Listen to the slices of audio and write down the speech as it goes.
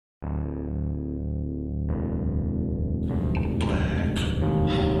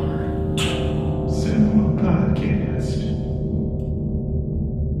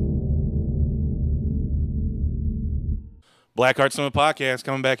Black Heart Cinema Podcast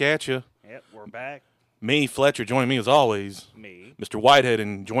coming back at you. Yep, we're back. Me, Fletcher, joining me as always. Me. Mr. Whitehead,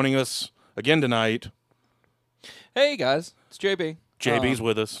 and joining us again tonight. Hey guys, it's JB. JB's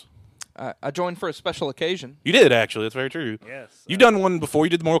with us. I joined for a special occasion. You did, actually. That's very true. Yes. You've done one before. You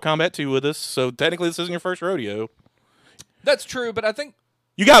did the Mortal Kombat 2 with us, so technically this isn't your first rodeo. That's true, but I think...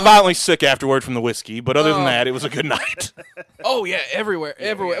 You got violently sick afterward from the whiskey, but other than that, it was a good night. Oh, yeah, everywhere.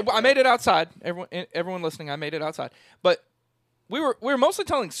 Well, I made it outside. Everyone listening, I made it outside. But we were mostly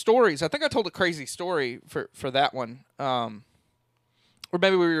telling stories. I think I told a crazy story for that one. Or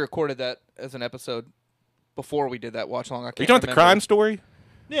maybe we recorded that as an episode before we did that watch-along. Are you talking about the crime story?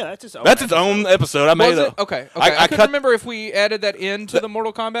 Yeah, that's its own That's its own episode. I made it. Okay. I couldn't remember if we added that into the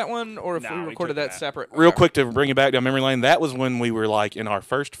Mortal Kombat one or if we recorded that separate. Real quick to bring you back down memory lane, that was when we were like in our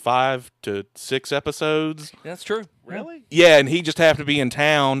first 5 to 6 episodes. That's true. Really? Yeah, and he just happened to be in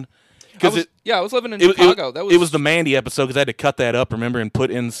town. I was living in Chicago. It was the Mandy episode because I had to cut that up, remember, and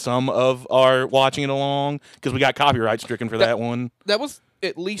put in some of our watching it along because we got copyright stricken for that one. That was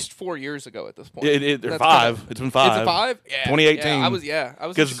at least 4 years ago at this point. Or 5. It's been 5. Is it 5? Yeah. 2018. Yeah, I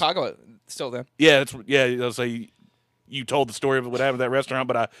was in Chicago still then. Yeah, I'll say you told the story of what happened at that restaurant,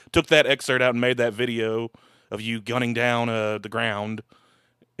 but I took that excerpt out and made that video of you gunning down the ground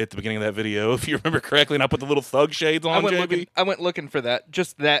at the beginning of that video, if you remember correctly, and I put the little thug shades on, JB. I went looking for that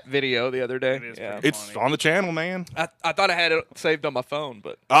video the other day. It's on the channel, man. I thought I had it saved on my phone,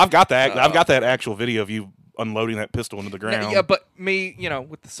 but I've got that. I've got that actual video of you unloading that pistol into the ground. Yeah, but me,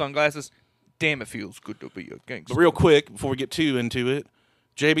 with the sunglasses, damn, it feels good to be a gangster. But real quick, before we get too into it,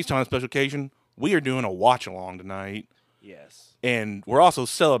 JB's on a special occasion. We are doing a watch-along tonight. Yes. And we're also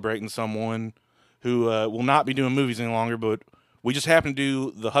celebrating someone who will not be doing movies any longer, but we just happened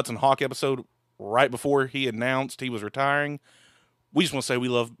to do the Hudson Hawk episode right before he announced he was retiring. We just want to say we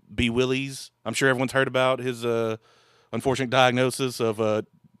love B. Willis. I'm sure everyone's heard about his unfortunate diagnosis of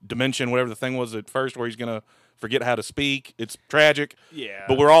dementia, whatever the thing was at first, where he's going to forget how to speak. It's tragic. Yeah.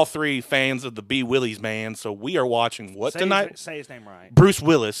 But we're all three fans of the B. Willis man, so we are watching tonight? Say his name right. Bruce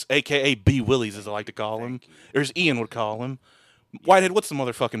Willis, a.k.a. B. Willis, as I like to call him. Or as Ian would call him. Whitehead, what's the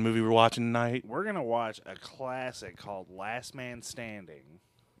motherfucking movie we're watching tonight? We're going to watch a classic called Last Man Standing.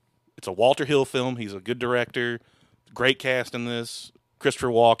 It's a Walter Hill film. He's a good director. Great cast in this. Christopher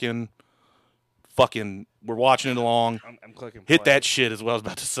Walken. Fucking, we're watching it along. I'm clicking play. Hit that shit is what I was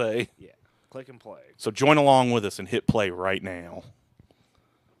about to say. Yeah, click and play. So join along with us and hit play right now.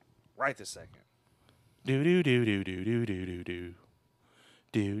 Right this second. Do do do do do do do do do.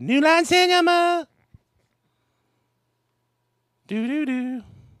 Do New Line Cinema. Do do do.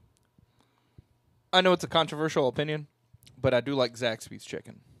 I know it's a controversial opinion, but I do like Zaxby's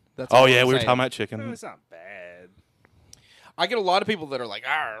chicken. That's Oh yeah, we were talking about chicken. No, it's not bad. I get a lot of people that are like,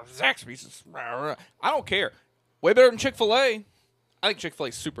 Zaxby's is... I don't care. Way better than Chick-fil-A. I think Chick-fil-A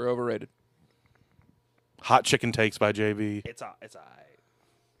is super overrated. Hot chicken takes by JB. It's all right.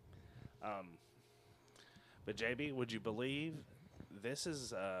 But JB, would you believe this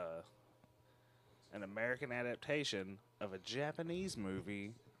is an American adaptation of a Japanese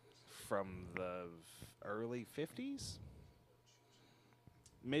movie from the early 50s?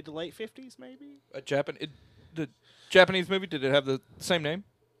 Mid to late 50s, maybe? The Japanese movie, did it have the same name?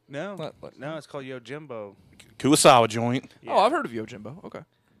 No. No, it's called Yojimbo. Kurosawa joint. Yeah. Oh, I've heard of Yojimbo. Okay.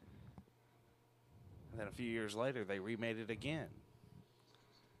 And then a few years later, they remade it again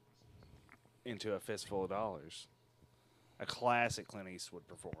into A Fistful of Dollars. A classic Clint Eastwood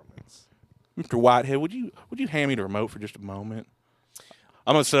performance. Mr. Whitehead, would you hand me the remote for just a moment?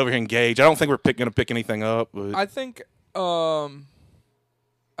 I'm gonna sit over here and gauge. I don't think we're gonna pick anything up. But I think what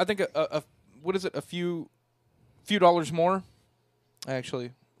is it? A few dollars more. I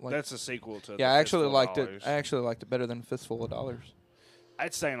actually like. That's a sequel to. Yeah, The I actually Fistful of liked Dollars. it. I actually liked it better than Fistful of Dollars.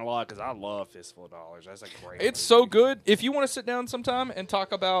 It's saying a lot because I love Fistful of Dollars. That's a great. It's movie. so good. If you want to sit down sometime and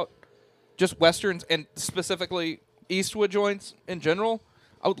talk about just westerns and specifically Eastwood joints in general,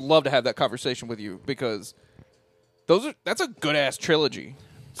 I would love to have that conversation with you because that's a good ass trilogy.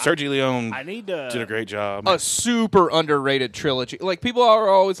 Sergio Leone did a great job. A super underrated trilogy. Like people are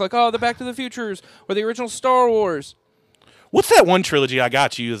always like, "Oh, the Back to the Futures or the original Star Wars." What's that one trilogy I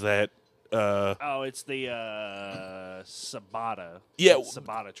got you? Is that? It's the Sabata. Yeah.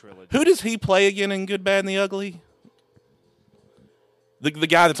 Sabata trilogy. Who does he play again in Good, Bad, and the Ugly? The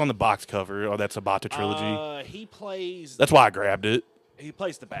guy that's on the box cover of that Sabata trilogy. He plays. That's why I grabbed it. He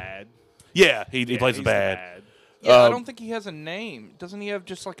plays the bad. Yeah, he plays the he's bad. Yeah, I don't think he has a name. Doesn't he have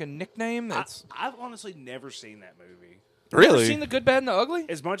just like a nickname? That's I've honestly never seen that movie. Really? Never seen The Good, Bad, and the Ugly?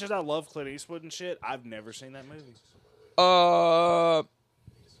 As much as I love Clint Eastwood and shit, I've never seen that movie.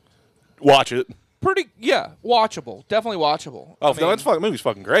 Watch it. pretty, watchable. Definitely watchable. Oh, no, that movie's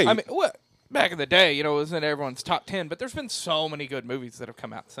fucking great. I mean, what? Back in the day, it was in everyone's top 10, but there's been so many good movies that have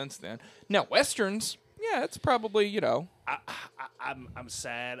come out since then. Now, Westerns, it's probably, I'm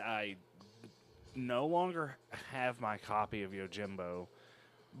sad I no longer have my copy of Yojimbo,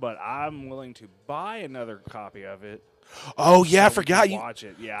 but I'm willing to buy another copy of it. Oh, yeah, I forgot you. Watch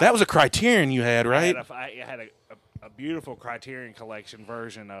it. Yeah, that was a Criterion you had, right? I had a beautiful Criterion Collection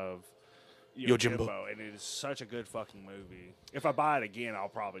version of Yojimbo. and it is such a good fucking movie. If I buy it again, I'll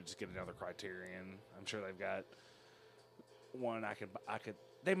probably just get another Criterion. I'm sure they've got one I could.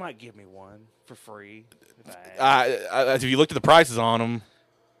 They might give me one for free. If you looked at the prices on them.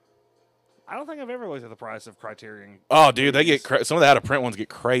 I don't think I've ever looked at the price of Criterion. Oh, dude, they get some of the out of print ones get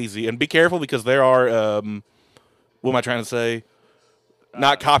crazy, and be careful because there are. What am I trying to say?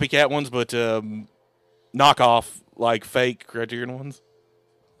 Not copycat ones, but knockoff, like fake Criterion ones.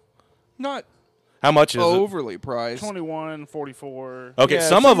 Not how much is overly priced. 21, 44. Okay, Yeah,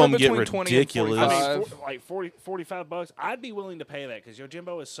 some of them get between 20 and ridiculous. 45. I mean, like $45. I'd be willing to pay that because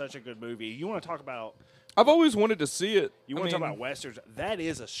Yojimbo is such a good movie. You want to talk about? I've always wanted to see it. You want to talk about westerns? That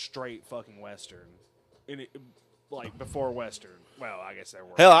is a straight fucking western. Like before western. Well, I guess there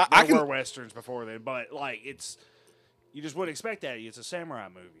were. Hell, there were westerns before then, but like it's. You just wouldn't expect that. It's a samurai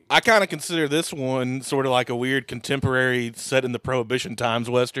movie. I kind of consider this one sort of like a weird contemporary set in the Prohibition times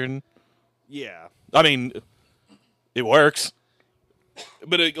western. Yeah. I mean, it works.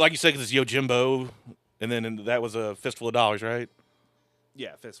 But like you said, 'cause it's Yojimbo, and then that was a Fistful of Dollars, right?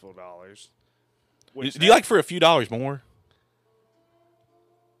 Yeah, Fistful of Dollars. Do you like For a Few Dollars more?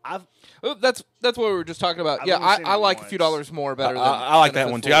 That's what we were just talking about. I like A Few Dollars more better. I like that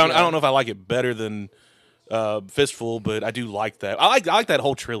one too. I don't know if I like it better than Fistful, but I do like that. I like that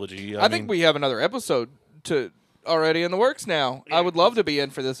whole trilogy. I think we have another episode already in the works now. Yeah, I would love to be in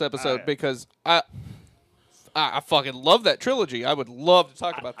for this episode because I fucking love that trilogy. I would love to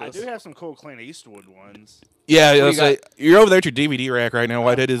talk about this. I do have some cool Clint Eastwood ones. Yeah, you're over there at your DVD rack right now.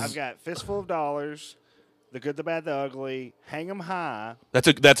 Whitehead is. I've got Fistful of Dollars, The Good, the Bad, the Ugly, Hang 'Em High. That's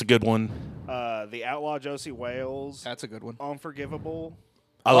a good one. The Outlaw Josie Wales. That's a good one. Unforgivable.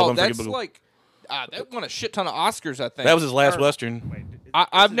 I love Unforgivable. That's like that won a shit ton of Oscars. I think that was his last western. Wait,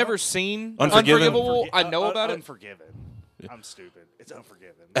 I've never seen Unforgiven. Unforgivable. I know about it. Unforgiven. I'm stupid. It's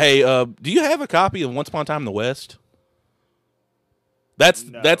Unforgiven. Hey, do you have a copy of Once Upon a Time in the West? That's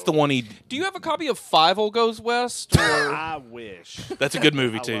the one he. Do you have a copy of Five Goes West? Or? I wish. That's a good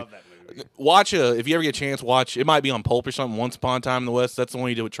movie too. I love that movie. Watch if you ever get a chance, watch. It might be on Pulp or something. Once Upon a Time in the West. That's the one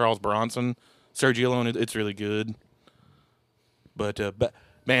he did with Charles Bronson, Sergio Leone. It's really good. But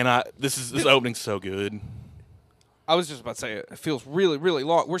man, this opening's so good. I was just about to say it feels really, really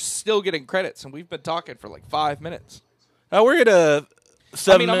long. We're still getting credits, and we've been talking for like 5 minutes. We're at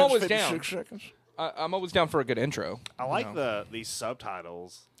 7 minutes. I'm always 56 down. seconds. I'm always down for a good intro. I like these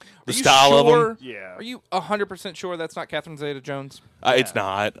subtitles. The style of them. Yeah. Are you 100% sure that's not Catherine Zeta-Jones? It's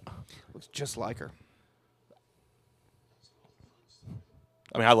not. Looks just like her.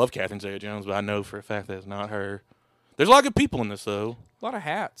 I mean, I love Catherine Zeta-Jones, but I know for a fact that it's not her. There's a lot of good people in this, though. A lot of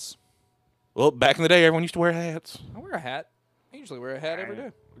hats. Well, back in the day, everyone used to wear hats. I wear a hat. I usually wear a hat every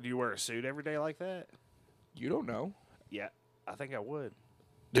day. Do you wear a suit every day like that? You don't know. Yeah, I think I would.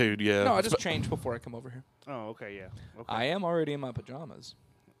 Dude, yeah. No, I just change before I come over here. Oh, okay, yeah. Okay. I am already in my pajamas.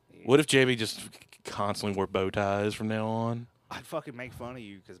 What if JB just constantly wore bow ties from now on? I'd fucking make fun of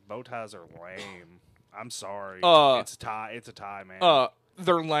you because bow ties are lame. I'm sorry. It's a tie. It's a tie, man.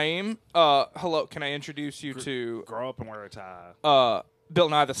 They're lame. Hello, can I introduce you to grow up and wear a tie? Bill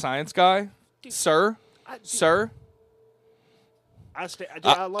Nye the Science Guy, sir. I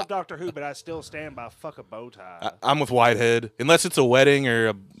love Doctor Who, but I still stand by fuck a bow tie. I'm with Whitehead. Unless it's a wedding or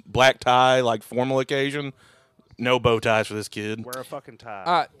a black tie, like formal occasion, no bow ties for this kid. Wear a fucking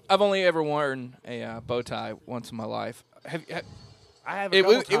tie. I've only ever worn a bow tie once in my life. I have. It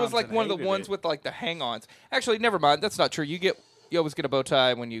was like one of the ones with like the hang-ons. Actually, never mind. That's not true. You always get a bow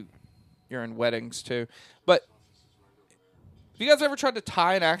tie when you're in weddings too. But have you guys ever tried to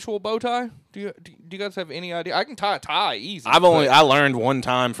tie an actual bow tie? Do you guys have any idea? I can tie a tie easy. I learned one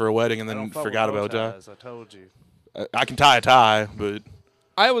time for a wedding and then forgot a bow tie. I told you. I can tie a tie, but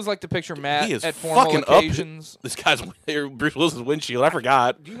I always like to picture Matt he is at formal fucking occasions. This guy's Bruce Willis's windshield. I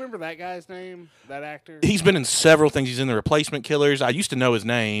forgot. Do you remember that guy's name? That actor? He's been in several things. He's in The Replacement Killers. I used to know his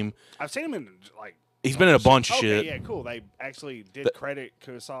name. I've seen him in like. He's been in a bunch of shit. Yeah, cool. They actually did credit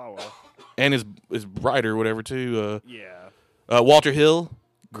Kurosawa and his writer, whatever, too. Yeah. Walter Hill,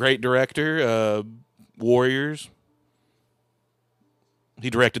 great director. Warriors.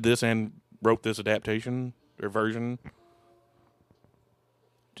 He directed this and wrote this adaptation or version.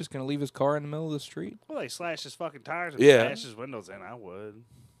 Just gonna leave his car in the middle of the street? Well, they slashed his fucking tires and Yeah. smashed his windows in. I would.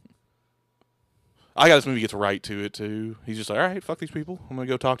 I got this movie gets right to it too. He's just like, all right, fuck these people. I'm gonna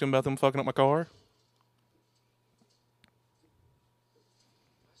go talk to them about them fucking up my car.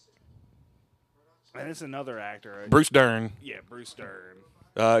 And it's another actor. Bruce Dern. Yeah, Bruce Dern.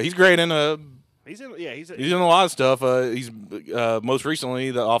 He's great in He's in. Yeah, he's in a lot of stuff. He's most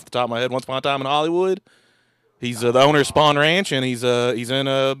recently, off the top of my head, Once Upon a Time in Hollywood. He's the owner of Spawn Ranch, and he's in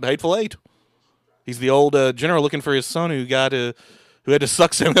Hateful Eight. He's the old general looking for his son who had to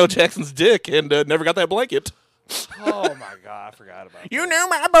suck Samuel L. Jackson's dick and never got that blanket. Oh my god, I forgot about that. You knew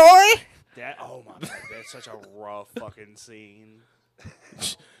my boy. Oh my god, that's such a rough fucking scene.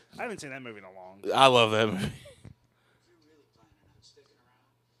 I haven't seen that movie in a long time. I love that movie.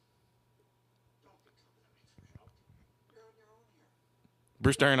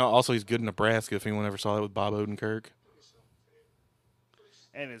 Bruce Dern also, he's good in Nebraska, if anyone ever saw that with Bob Odenkirk.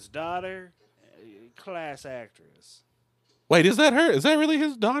 And his daughter, class actress. Wait, is that her? Is that really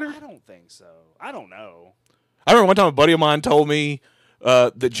his daughter? I don't think so. I don't know. I remember one time a buddy of mine told me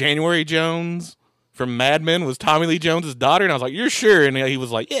that January Jones from Mad Men was Tommy Lee Jones' daughter, and I was like, "You're sure?" And he was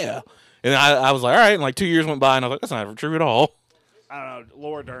like, "Yeah." And I was like, "All right." And like 2 years went by, and I was like, "That's not true at all." I don't know.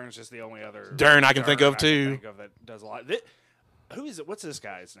 Laura Dern's just the only other Dern I can think of too. That does a lot. Who is it? What's this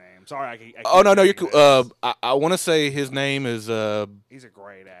guy's name? Sorry, I Oh no, you're keep cool. forgetting I want to say his name is. he's a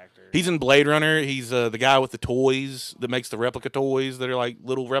great actor. He's in Blade Runner. He's the guy with the toys that makes the replica toys that are like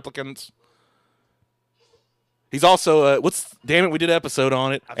little replicants. He's also damn it, we did an episode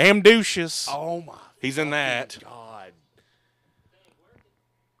on it. Amducious. Oh my! He's in that. God.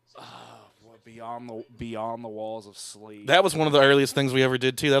 What beyond the walls of sleep. That was one of the earliest things we ever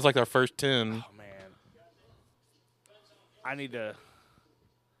did too. That was like our first 10. Oh man. I need to.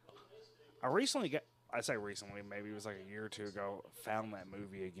 I recently got. I say recently, maybe it was like a year or two ago. Found that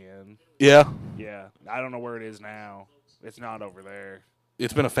movie again. Yeah. Yeah, I don't know where it is now. It's not over there.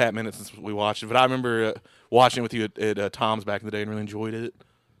 It's been a fat minute since we watched it, but I remember watching it with you at Tom's back in the day and really enjoyed it.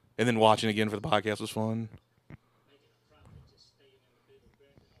 And then watching it again for the podcast was fun.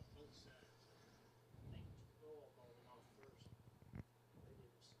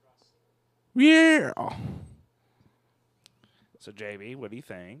 Yeah. So JB, what do you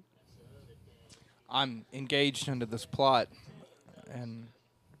think? I'm engaged into this plot and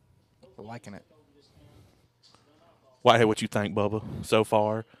liking it. Why? What you think, Bubba? So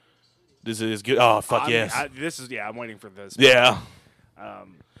far, this is good. Oh fuck yes. I'm waiting for this. Yeah.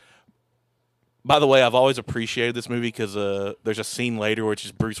 By the way, I've always appreciated this movie because there's a scene later where it's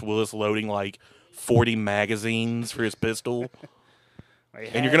just Bruce Willis loading like 40 magazines for his pistol,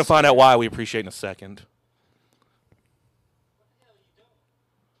 and you're gonna find out why we appreciate it in a second.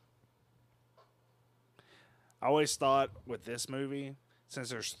 I always thought with this movie, since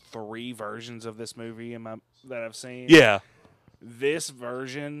there's 3 versions of this movie that I've seen. Yeah. This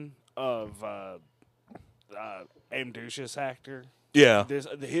version of Amducious actor. Yeah.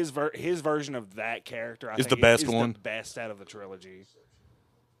 His version of that character I Is think the best one. The best out of the trilogy.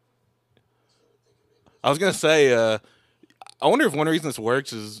 I was gonna say, I wonder if one reason this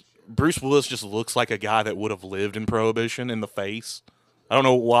works is Bruce Willis just looks like a guy that would have lived in Prohibition in the face. I don't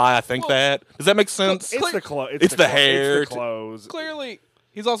know why I think that. Does that make sense? It's the clothes. It's the hair. It's the clothes. Clearly,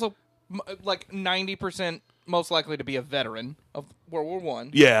 he's also like 90% most likely to be a veteran of World War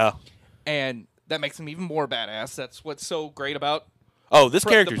One. Yeah. And that makes him even more badass. That's what's so great about This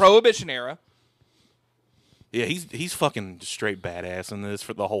character, the Prohibition era. Yeah, he's fucking straight badass in this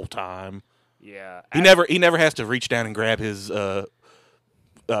for the whole time. Yeah. He never has to reach down and grab his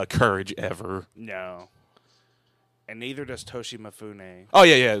courage ever. No. And neither does Toshi Mifune. Oh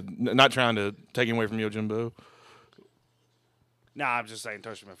yeah. Not trying to take him away from Yojimbo. Nah, I'm just saying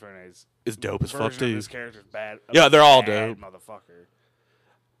Toshi Mifune Is dope as fuck too. This character's bad. Yeah, they're all bad dope. Motherfucker.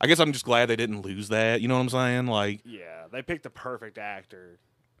 I guess I'm just glad they didn't lose that. You know what I'm saying? Like, yeah, they picked the perfect actor.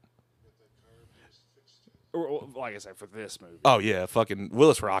 Or, like I said, for this movie. oh yeah, fucking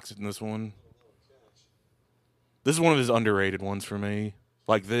Willis rocks it in this one. This is one of his underrated ones for me.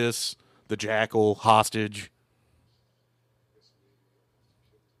 Like this, The Jackal, Hostage.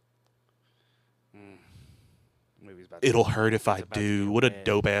 Movie's about It'll hurt if I about to do. get What a bad.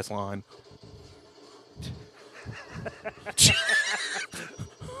 dope ass line.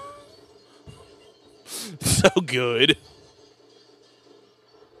 So good.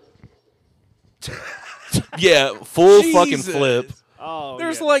 Yeah, full fucking Jesus. flip. Oh,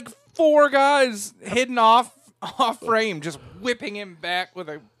 There's yeah. like 4 guys hidden off frame, just whipping him back with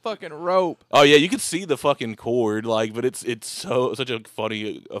a fucking rope. Oh yeah, you can see the fucking cord, like, but it's such a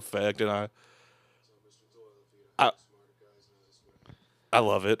funny effect, and I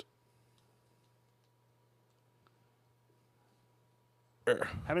love it.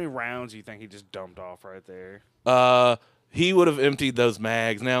 How many rounds do you think he just dumped off right there? He would have emptied those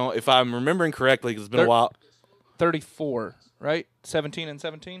mags. Now, if I'm remembering correctly, 'cause it's been a while. 34, right? 17 and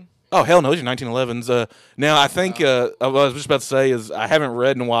 17. Oh, hell no, these are 1911s. Now, I think what I was just about to say is I haven't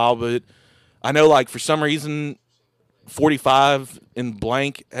read in a while, but I know, like, for some reason, 45 in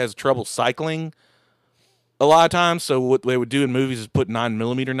blank has trouble cycling a lot of times. So what they would do in movies is put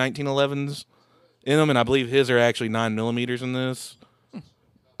 9mm 1911s in them, and I believe his are actually 9mm in this.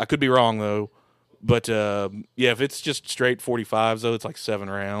 I could be wrong, though. But, yeah, if it's just straight 45s, though, it's like 7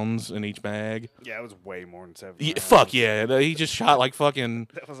 rounds in each mag. Yeah, it was way more than 7 Yeah, rounds. fuck yeah. He just shot like fucking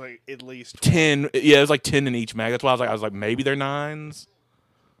That was like at least 10. Yeah, it was like 10 in each mag. That's why I was like, maybe they're 9s.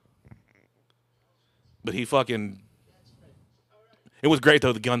 But he fucking... It was great,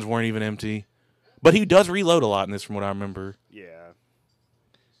 though. The guns weren't even empty. But he does reload a lot in this, from what I remember. Yeah.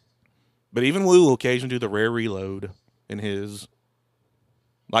 But even Wu will occasionally do the rare reload in his.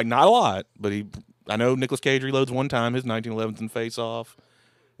 Like, not a lot, but I know Nicolas Cage reloads one time, his 1911s in Face Off.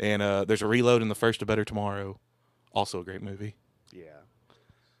 And there's a reload in The First to Better Tomorrow. Also a great movie. Yeah.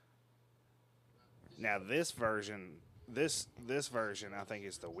 Now this version, this version, I think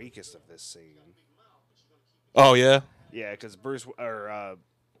is the weakest of this scene. Oh, yeah? Yeah, because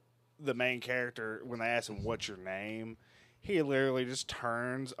the main character, when they ask him, "What's your name?" he literally just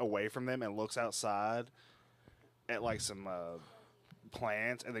turns away from them and looks outside at like some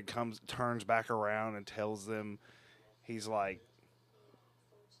plants, and then turns back around and tells them he's like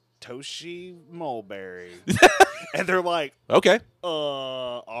Toshi Mulberry, and they're like, Okay.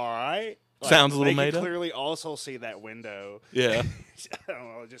 all right. Like, Sounds a little they made up. Clearly, also see that window. Yeah. I don't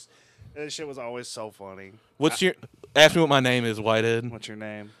know. Just this shit was always so funny. Ask me what my name is, Whitehead. What's your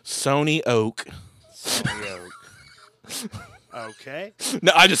name? Sony Oak. Sony Oak. Okay.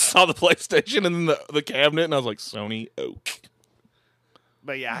 No, I just saw the PlayStation and then the cabinet, and I was like, Sony Oak.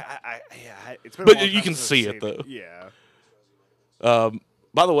 But yeah, it's been. But a long you time can since see I've it, seen though. Yeah.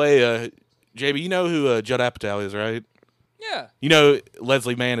 By the way, JB, you know who Judd Apatow is, right? Yeah. You know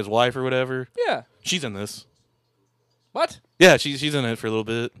Leslie Mann, his wife or whatever? Yeah. She's in this. What? Yeah, she's in it for a little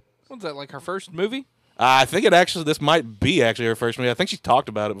bit. What's that, like her first movie? I think this might be her first movie. I think she's talked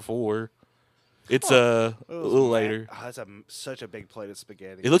about it before. It's a little later. Oh, that's such a big plate of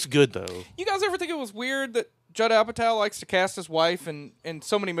spaghetti. It looks good, though. You guys ever think it was weird that Judd Apatow likes to cast his wife in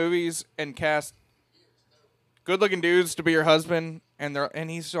so many movies and cast good-looking dudes to be her husband, and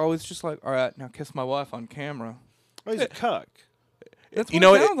he's always just like, all right, now kiss my wife on camera. Oh, he's a cuck. That's what You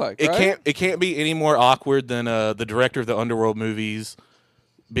know, it sounds like, right? it can't be any more awkward than the director of the Underworld movies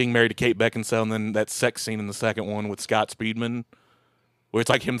being married to Kate Beckinsale, and then that sex scene in the second one with Scott Speedman, where it's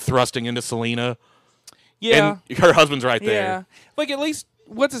like him thrusting into Selena. Yeah. And her husband's right Yeah. there. Like, at least,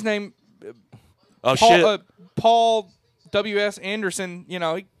 what's his name? Oh, Paul, shit. Paul W.S. Anderson, he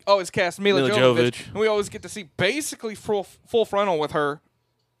always casts Mila Jovovich. Jovovich. And we always get to see basically full frontal with her.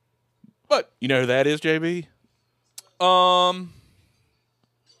 But, You know who that is, JB?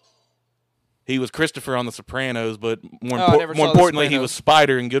 He was Christopher on The Sopranos, but more I never saw The importantly, he Sopranos. was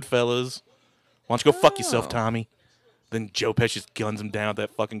Spider in Goodfellas. Why don't you go fuck Oh. yourself, Tommy? Then Joe Pesci just guns him down at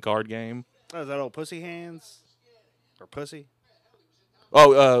that fucking card game. Oh, is that old Pussy Hands? Or Pussy?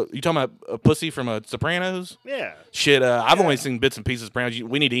 Oh, you talking about a pussy from Sopranos? Yeah. Shit, I've only seen bits and pieces of Sopranos.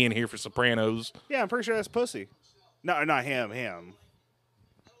 We need Ian here for Sopranos. Yeah, I'm pretty sure that's Pussy. No, not him.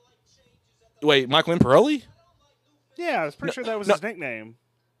 Wait, Michael Imperioli? Yeah, I was pretty sure that was no. his nickname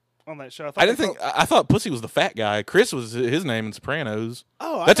on that show. I didn't think. I thought Pussy was the fat guy. Chris was his name in Sopranos.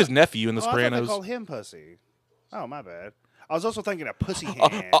 Oh, That's his nephew in The I thought they Sopranos. called him Pussy. Oh, my bad. I was also thinking of Pussy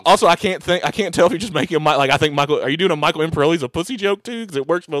Hands. Also, I can't tell if you're just making I think Michael. Are you doing a Michael Imperioli's a pussy joke too? Because it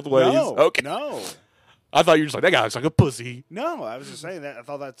works both ways. No, Okay. no, I thought you were just like that guy looks like a pussy. no. I was just saying that. I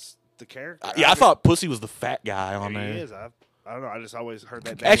thought that's the character. Yeah, I thought Pussy was the fat guy on maybe there. he is. I don't know. I just always heard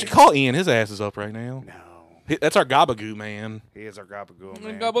that name. Actually, call Ian. His ass is up right now. No, That's our Gabagoo man. he is our Gabagool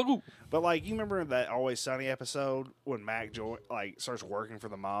man. Gabagoo. But like, you remember that Always Sunny episode when Mac starts working for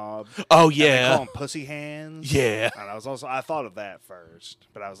the mob? Oh And they yeah. call him Pussy Hands. Yeah. And I thought of that first,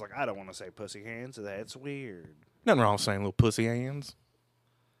 but I was like, I don't want to say Pussy Hands. That's weird. Nothing wrong with saying little pussy hands.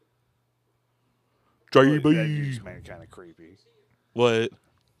 That JB. just made it kind of creepy. What?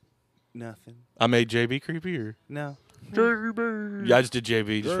 Nothing. I made JB creepier. No. JB. Yeah, I just did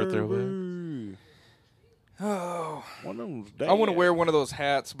JB just for throwback. Oh. One of them's I want to wear one of those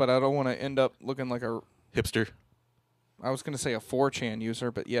hats, but I don't want to end up looking like Hipster. I was going to say a 4chan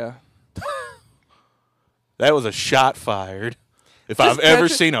user, but yeah. That was a shot fired. if I've ever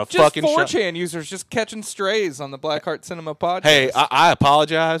seen a fucking just shot. 4chan users just catching strays on the Blackheart Cinema podcast. Hey, I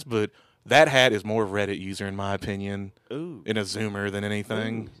apologize, but that hat is more Reddit user in my opinion, Ooh. in a Zoomer than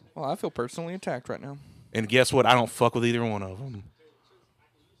anything. Well, I feel personally attacked right now. And guess what? I don't fuck with either one of them.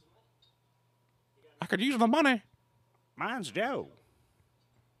 I could use the money. Mine's Joe.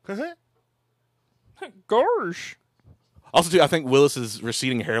 Gosh. Also, too, I think Willis's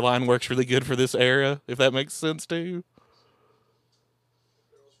receding hairline works really good for this era, if that makes sense, too.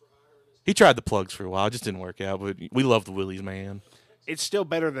 He tried the plugs for a while. It just didn't work out, but we love the Willies, man. It's still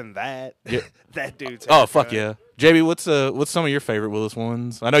better than that. Yeah. That dude's Oh, fuck haircut. yeah. JB, what's some of your favorite Willis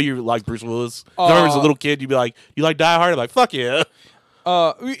ones? I know you like Bruce Willis. I remember as a little kid, you'd be like, you like Die Hard? I'm like, fuck yeah.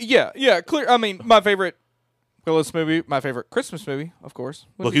 Yeah, clear. I mean, my favorite Willis movie, my favorite Christmas movie, of course.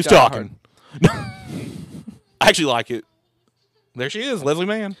 would Look be who's Die talking. I actually like it. There she is, Leslie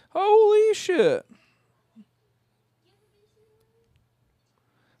Mann. Hard. Holy shit.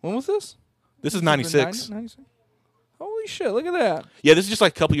 When was this? This is 96. 96? Holy shit, look at that. Yeah, this is just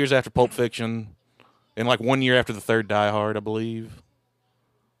like a couple years after Pulp Fiction and like 1 year after the third Die Hard, I believe.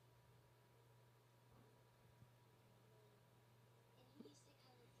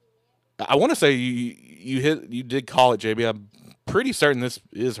 I want to say you did call it, JB. I'm pretty certain this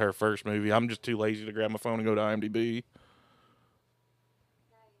is her first movie. I'm just too lazy to grab my phone and go to IMDb.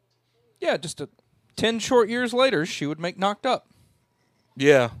 Yeah, just 10 short years later, she would make Knocked Up.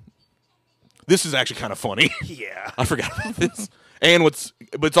 Yeah. This is actually kind of funny. Yeah. I forgot about this. And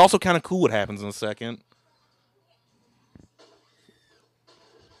but it's also kind of cool what happens in a second.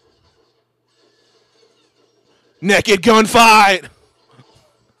 Naked gunfight.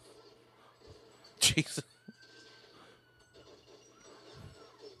 Jesus.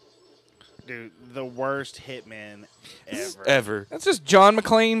 Dude, the worst hitman ever. Ever. That's just John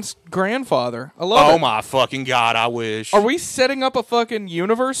McClane's grandfather. I love it. Oh my fucking God, I wish. Are we setting up a fucking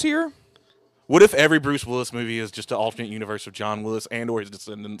universe here? What if every Bruce Willis movie is just an alternate universe of John Willis and or his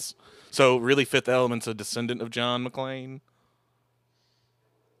descendants? So really Fifth Element's a descendant of John McClane?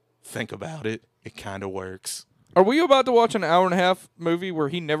 Think about it. It kind of works. Are we about to watch an hour-and-a-half movie where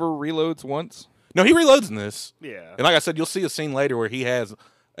he never reloads once? No, he reloads in this. Yeah. And like I said, you'll see a scene later where he has,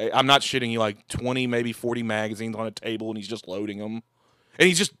 I'm not shitting you, like 20, maybe 40 magazines on a table, and he's just loading them. And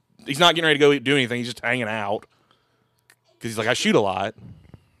he's not getting ready to go do anything. He's just hanging out. Because he's like, I shoot a lot.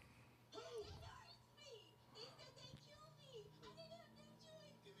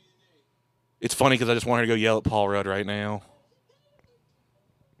 It's funny because I just want her to go yell at Paul Rudd right now.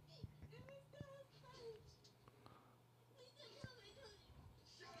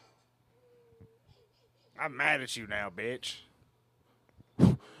 I'm mad at you now, bitch.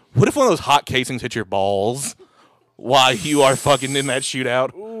 What if one of those hot casings hit your balls while you are fucking in that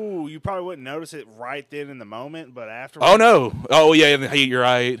shootout? Ooh, you probably wouldn't notice it right then in the moment, but after. Oh, no. Oh, yeah, in the heat, you're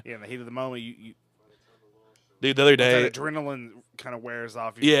right. Yeah, in the heat of the moment, you Dude, the other day. that adrenaline kind of wears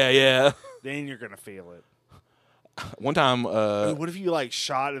off. Yeah. Then you're gonna feel it. One time, Dude, what if you like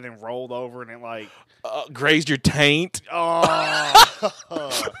shot and then rolled over and it like grazed your taint. oh.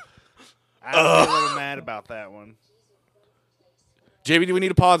 I was a little mad about that one. JB, do we need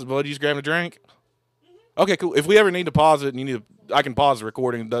to pause it, bud? You just grabbing a drink? Okay, cool. If we ever need to pause it, and I can pause the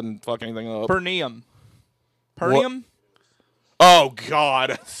recording. It doesn't fuck anything up. Perineum. Perineum? Oh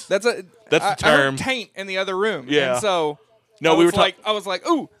God, That's the term. I heard taint in the other room. Yeah. And so No, we were I was like,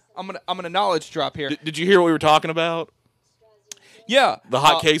 ooh, I'm gonna knowledge drop here. Did you hear what we were talking about? Yeah. The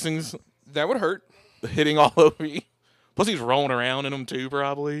hot casings That would hurt. hitting all over you. Plus, he's rolling around in them too,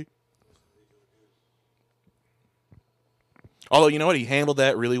 probably. Although, you know what? He handled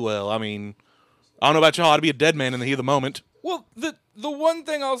that really well. I mean, I don't know about y'all. I'd be a dead man in the heat of the moment. Well, the one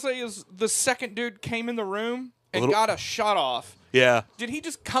thing I'll say is the second dude came in the room and got a shot off. Yeah. Did he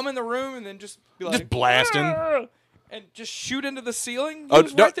just come in the room and then just be like, Just blasting. "Arr!" and just shoot into the ceiling? He Oh,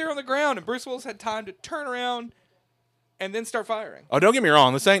 was no- right there on the ground, and Bruce Willis had time to turn around and then start firing. Oh, don't get me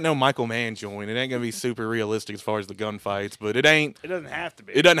wrong. This ain't no Michael Mann joint. It ain't going to be super realistic as far as the gunfights, but it ain't. It doesn't have to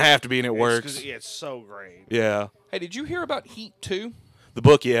be. It doesn't have to be, and it works. Yeah, it's so great. Yeah. Hey, did you hear about Heat 2? The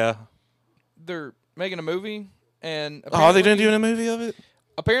book, yeah. They're making a movie, and Oh, are they apparently- doing a movie of it?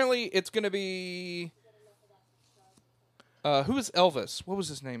 Apparently, it's going to be. Who is Elvis? What was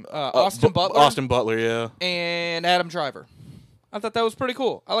his name? Austin Butler. Austin Butler, yeah. And Adam Driver. I thought that was pretty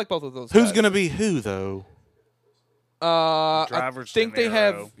cool. I like both of those. Who's guys. going to be who, though? Driver's I think De they Niro.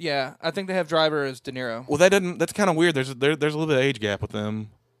 have. Yeah, I think they have Driver as De Niro. Well, that's kind of weird. There's a little bit of age gap with them.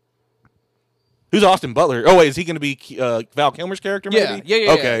 Who's Austin Butler? Oh, wait, is he going to be Val Kilmer's character, maybe?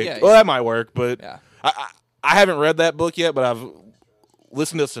 Yeah, Okay. yeah. Well, that might work, but Yeah. I haven't read that book yet, but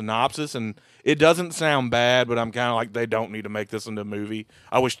listened to a synopsis, and it doesn't sound bad, but I'm kind of like, they don't need to make this into a movie.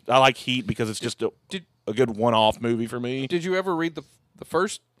 I like Heat because it's just a good one-off movie for me. Did you ever read the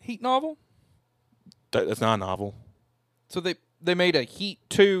first Heat novel? That's not a novel. So they made a Heat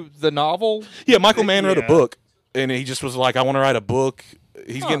 2, the novel? Yeah, Michael Mann wrote a book, and he just was like, I want to write a book.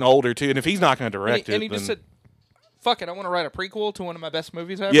 He's getting older, too, and if he's not going to direct and he then, just said, fuck it, I want to write a prequel to one of my best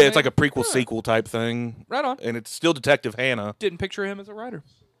movies I've ever yeah, it's made. like a prequel-sequel type thing. Right on. And it's still Detective Hannah. Didn't picture him as a writer.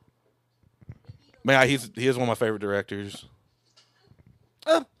 Man, he is one of my favorite directors.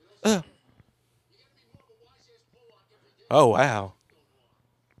 Oh, wow.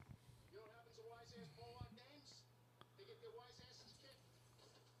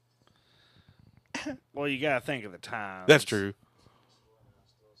 Well, you got to think of the time. That's true.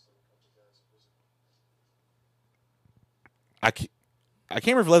 I can't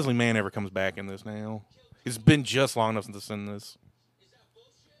remember if Leslie Mann ever comes back in this now. It's been just long enough since I've seen this.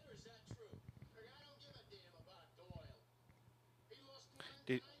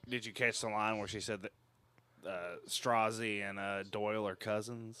 Did you catch the line where she said that Strozzi and Doyle are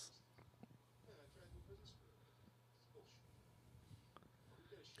cousins?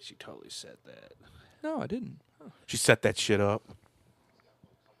 She totally said that. No, I didn't. She set that shit up.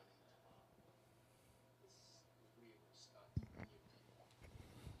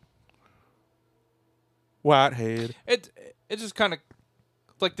 Whitehead. It just kind of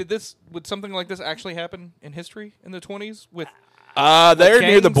like would something like this actually happen in history in the 20s with They're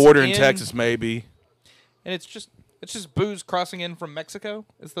near the gangs border in in- Texas, maybe. and it's just booze crossing in from Mexico?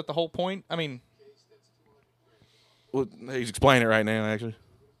 Is that the whole point? I mean, Well, he's explaining it right now, actually.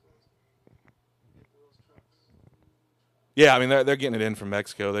 Yeah, I mean they're getting it in from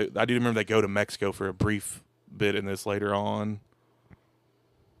Mexico. I do remember they go to Mexico for a brief bit in this later on.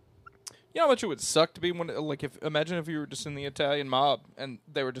 you know how much it would suck to be imagine if you were just in the Italian mob and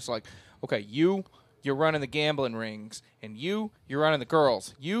they were just like, okay, you're running the gambling rings, and you're running the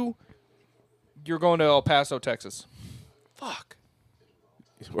girls. You're going to El Paso, Texas. Fuck.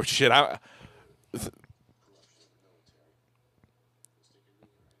 Or shit,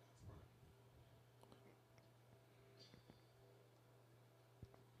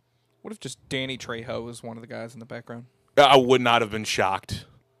 What if just Danny Trejo was one of the guys in the background? I would not have been shocked.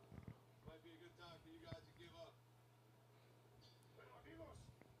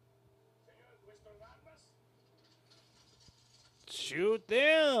 Shoot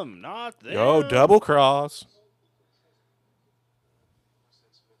them, not them. Oh, double cross.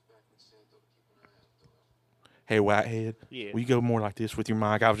 Hey, Whitehead, Yeah. will you go more like this with your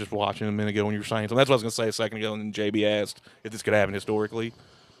mic? I was just watching a minute ago when you were saying something. That's what I was going to say a second ago, and then JB asked if this could happen historically.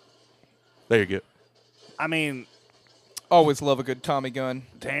 There you go. I mean, Always love a good Tommy gun.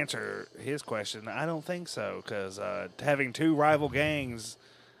 to answer his question, I don't think so, because having two rival gangs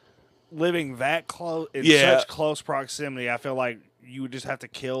living that close in such close proximity, I feel like you would just have to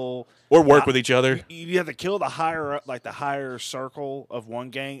kill Or work with each other. You have to kill the higher up, like the higher circle of one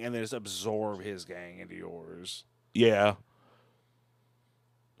gang, and then just absorb his gang into yours. Yeah.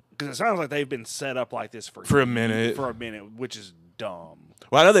 Because it sounds like they've been set up like this For a minute. which is dumb.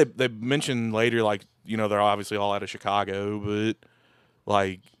 Well, I know they mentioned later, like, you know, they're obviously all out of Chicago, but,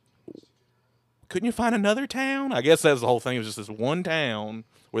 like, couldn't you find another town? I guess that's the whole thing. It was just this one town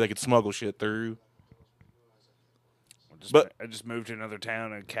where they could smuggle shit through. I just moved to another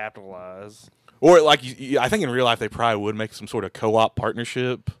town and capitalize. Or, like, I think in real life they probably would make some sort of co-op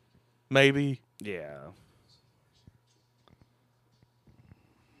partnership, maybe. Yeah.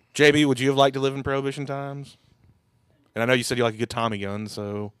 JB, would you have liked to live in Prohibition times? And I know you said you like a good Tommy gun,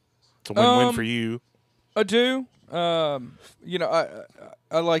 so it's a win-win for you. I do. You know,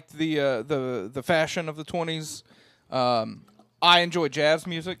 I like the fashion of the 20s. I enjoy jazz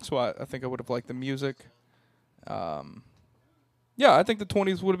music, so I think I would have liked the music. Yeah, I think the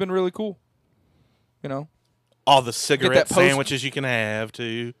 20s would have been really cool. You know, All the cigarette post- sandwiches you can have,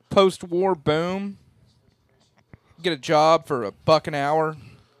 too. post-war boom. Get a job for $1 an hour.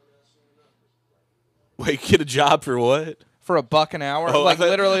 Wait, get a job for what? For $1 an hour, Oh, like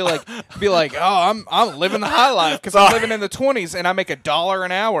literally, like be like, oh, I'm living the high life because I'm living in the 20s and I make $1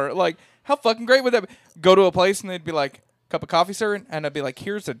 an hour. Like, how fucking great would that be? Go to a place and they'd be like, cup of coffee, sir, and I'd be like,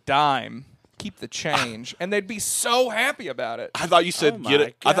 here's a dime, keep the change, and they'd be so happy about it. I thought you said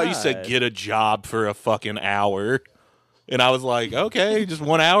I thought you said God. get a job for a fucking hour, and I was like, okay, just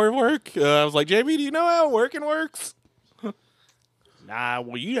 1 hour of work. I was like, JB, do you know how working works? Nah,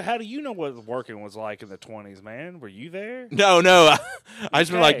 well, how do you know what working was like in the 20s, man? Were you there? No. I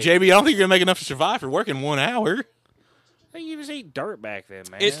just been like, Okay. JB, I don't think you're gonna make enough to survive for working 1 hour. Hey, you just eat dirt back then,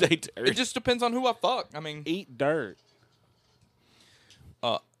 man. It just depends on who I fuck. I mean, eat dirt.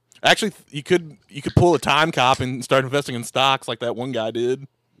 Actually, you could pull a time cop and start investing in stocks like that one guy did.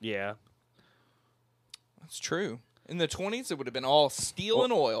 Yeah. That's true. In the 20s, it would have been all steel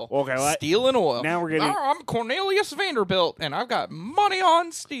and oil. Okay, well, steel and oil. now we're getting- I'm Cornelius Vanderbilt, and I've got money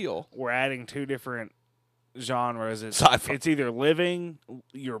on steel. We're adding two different genres. Sci-fi. It's either living,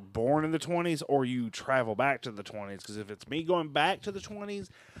 you're born in the 20s, or you travel back to the 20s. Because if it's me going back to the 20s,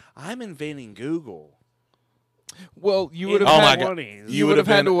 I'm inventing Google. Well, you In would the have Oh my had, God. 20s. you would have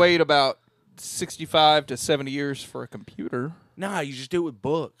had been- to wait about 65 to 70 years for a computer. Nah, you just do it with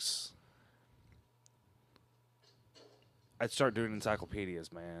books. I'd start doing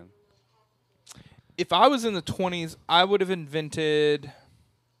encyclopedias, man. If I was in the 20s, I would have invented...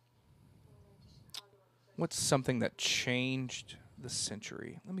 What's something that changed the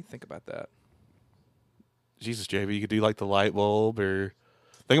century? Let me think about that. Jesus, JB, you could do like the light bulb or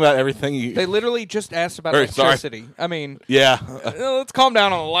think about everything you. They literally just asked about Sorry. electricity. I mean, Yeah. let's calm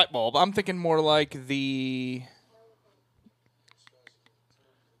down on the light bulb. I'm thinking more like the...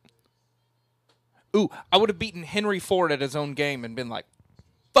 Ooh, I would have beaten Henry Ford at his own game and been like,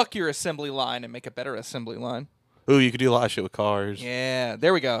 fuck your assembly line and make a better assembly line. Ooh, you could do a lot of shit with cars. Yeah,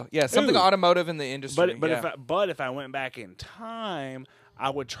 there we go. Yeah, something Ooh. automotive in the industry. But yeah. if I went back in time, I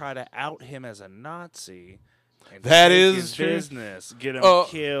would try to out him as a Nazi. And That take is his true. business, get him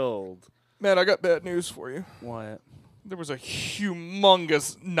killed. Man, I got bad news for you. What? There was a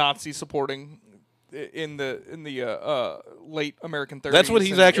humongous Nazi supporting in the late American 30s. That's what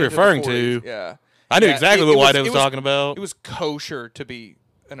he's and actually into the referring 40s. to. Yeah. I knew Yeah, exactly it what was- Whitehead it was was- talking about. It was kosher to be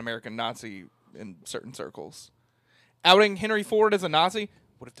an American Nazi in certain circles. Outing Henry Ford as a Nazi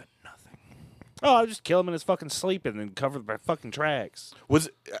would have done nothing. Oh, I'll just kill him in his fucking sleep and then cover my fucking tracks.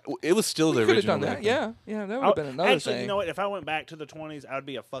 It was still the Could have original. done that. thing. Yeah, that would have been another Actually, thing. you know what? If I went back to the 20s, I would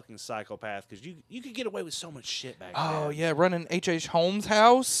be a fucking psychopath because you could get away with so much shit back then. Oh yeah, running H.H. Holmes'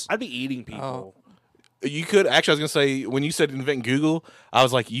 house. I'd be eating people. You could actually. I was gonna say when you said invent Google, I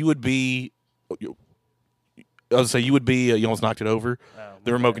was like, you would be. I was gonna say you would be. You almost knocked it over.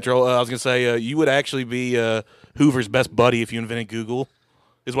 The remote control. I was gonna say you would actually be Hoover's best buddy if you invented Google.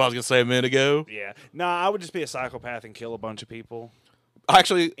 Is what I was gonna say a minute ago. Yeah. Nah, I would just be a psychopath and kill a bunch of people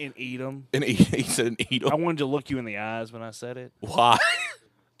Actually, and eat them. and he said eat 'em. I wanted to look you in the eyes when I said it, Why?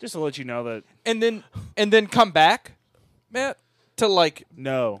 just to let you know that and then come back, Matt, to like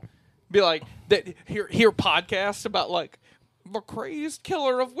no. be like that. Hear podcasts about like the crazed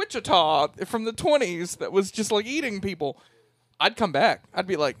killer of Wichita from the 20s that was just like eating people. I'd come back. I'd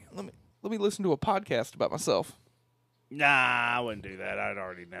be like, let me listen to a podcast about myself. Nah, I wouldn't do that. I'd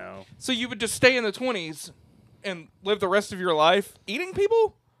already know. So you would just stay in the 20s and live the rest of your life eating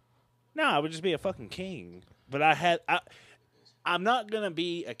people? No, I would just be a fucking king. But I'm not gonna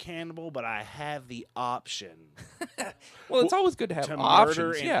be a cannibal, but I have the option. Well, it's always good to have to murder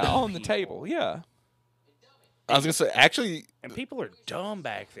options. and Yeah, eat on the people. table. Yeah. I was gonna say actually. And people are dumb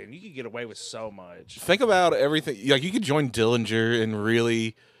back then. You could get away with so much. Think about everything. Like you could join Dillinger and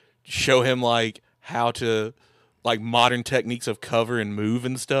really show him like how to like modern techniques of cover and move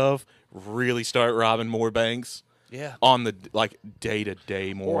and stuff. Really start robbing more banks Yeah. on the like day to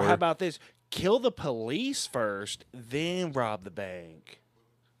day more. Or how about this? Kill the police first, then rob the bank.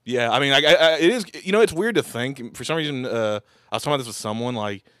 Yeah, I mean, I, it is. You know, it's weird to think. For some reason, I was talking about this with someone.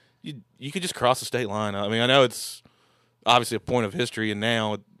 Like, you could just cross the state line. I mean, I know it's obviously a point of history, and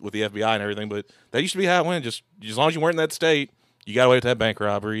now with the FBI and everything, but that used to be how it went. Just as long as you weren't in that state, you got away with that bank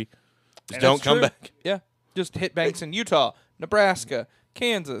robbery. Just And don't that's come true. back. Yeah. Just hit banks in Utah, Nebraska,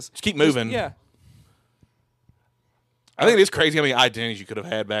 Kansas. Just keep moving. Yeah. I think it is crazy how many identities you could have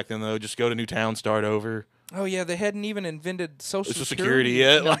had back then, though. Just go to new town, start over. Oh yeah, they hadn't even invented social Social security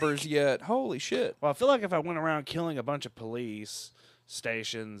security yet, numbers yet. Holy shit! Well, I feel like if I went around killing a bunch of police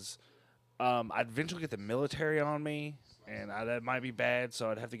stations, I'd eventually get the military on me, and that might be bad. So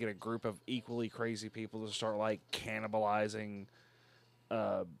I'd have to get a group of equally crazy people to start like cannibalizing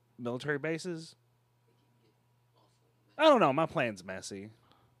military bases. I don't know. My plan's messy.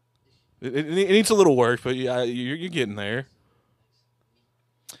 It needs a little work, but yeah, you're getting there.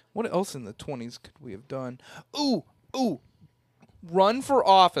 What else in the 20s could we have done? Ooh, run for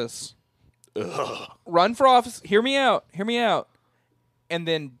office. Ugh. Run for office. Hear me out. And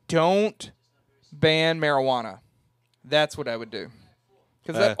then don't ban marijuana. That's what I would do.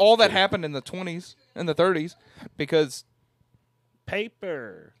 Because all that happened in the 20s and the 30s because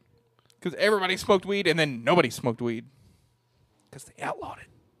Paper. everybody smoked weed and then nobody smoked weed because they outlawed it.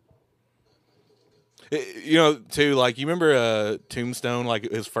 You know, too, like, you remember Tombstone, like,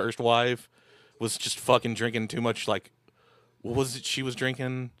 his first wife was just fucking drinking too much, like, what was it she was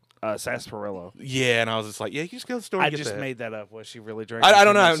drinking? Sarsaparilla. Yeah, and I was just like, yeah, you just go to the store. And I get just that. made that up. Was she really drinking? I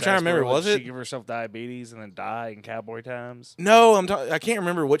don't too know. much I'm trying to remember. sarsaparilla? Was Did it? she give herself diabetes and then die in cowboy times? No, I can't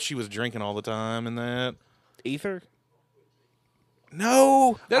remember what she was drinking all the time and that. Ether.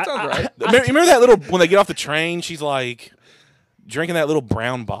 No, That sounds right. remember that little when they get off the train, she's like drinking that little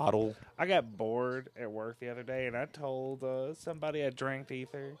brown bottle. I got bored at work the other day, and I told somebody I drank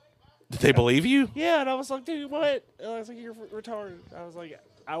ether. Did they believe you? Yeah, and I was like, dude, what? I was like, you're retarded. I was like,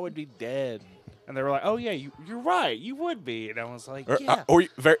 I would be dead. And they were like, oh, yeah, you're right. You would be. And I was like, yeah.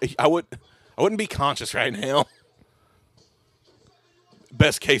 I wouldn't be conscious right now.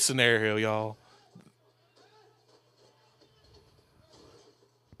 Best case scenario, y'all.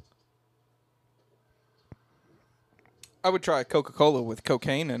 I would try Coca-Cola with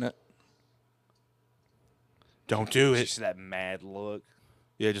cocaine in it. Don't do it. Just that mad look.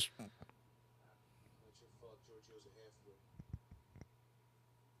 Yeah, just.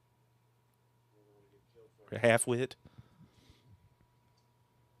 Half-wit.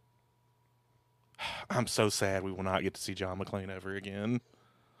 I'm so sad we will not get to see John McClane ever again.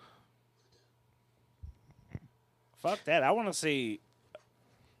 Fuck that. I want to see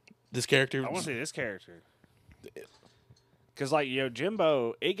This character. this character. Because, like,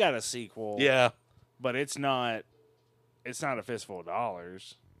 Jimbo, it got a sequel. Yeah. But it's not a fistful of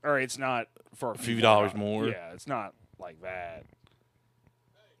dollars. Or it's not for a few dollars more. Yeah, it's not like that.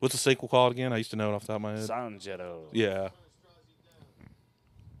 What's the sequel called again? I used to know it off the top of my head. Sanjetto. Yeah.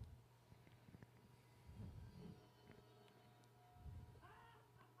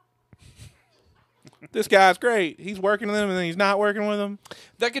 This guy's great. He's working with them, and then he's not working with them.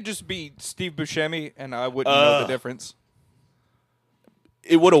 That could just be Steve Buscemi, and I wouldn't know the difference.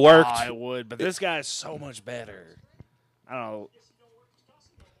 It would have worked. I would, but this guy's so much better. I don't know.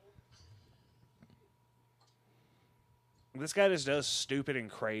 This guy just does stupid and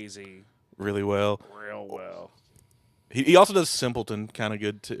crazy Really well. real well. He also does simpleton kind of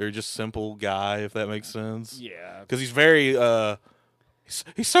good, or just simple guy, if that makes sense. Yeah. Because he's very,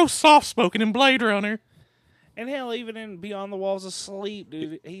 he's so soft-spoken in Blade Runner. And hell, even in Beyond the Walls of Sleep,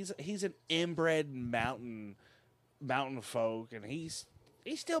 dude, he's an inbred mountain folk, and he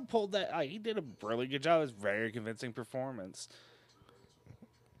still pulled that. He did a really good job. It was a very convincing performance.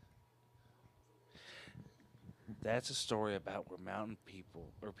 That's a story about where mountain people,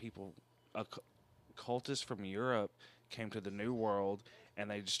 or cultists from Europe, came to the New World,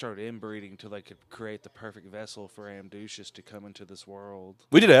 and they just started inbreeding until they could create the perfect vessel for Amducius to come into this world.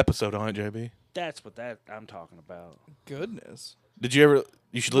 We did an episode on it, JB. That's what I'm talking about. Goodness. Did you ever?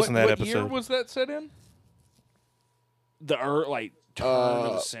 You should listen to that what episode. What year was that set in? The turn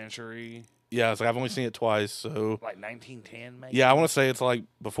of the century. Yeah, it's like I've only seen it twice, so Like 1910, maybe? yeah, I want to say it's like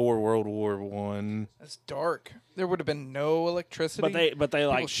before World War I. That's dark. There would have been no electricity. But they People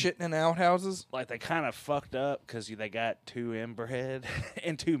like shitting in outhouses. like they kind of fucked up because they got too inbred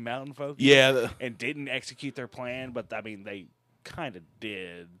and too mountain folk. Yeah, and didn't execute their plan. But I mean, they kind of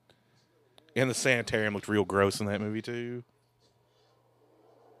did. and the sanitarium looked real gross in that movie too.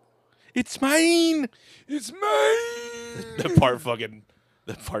 It's mine. It's mine.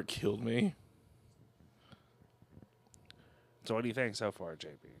 That part killed me. So what do you think so far,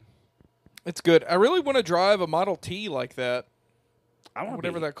 JP? It's good. I really want to drive a Model T like that. I want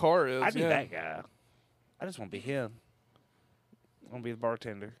Whatever that car is. I'd be yeah. that guy. I just want to be him. I want to be the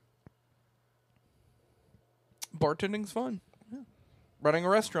bartender. Bartending's fun. Yeah. Running a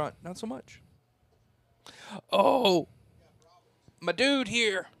restaurant, not so much. Oh, my dude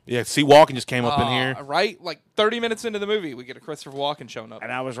here. Yeah, see, Walken just came up in here. Right? Like 30 minutes into the movie, we get a Christopher Walken showing up.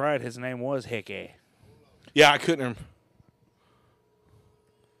 And I was right. His name was Hickey. Yeah, I couldn't.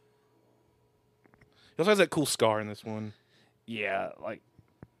 He also has that cool scar in this one. Yeah, like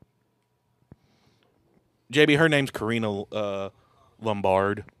JB, her name's Karina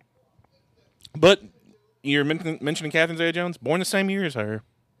Lombard. But you're mentioning Catherine Zeta-Jones, born the same year as her,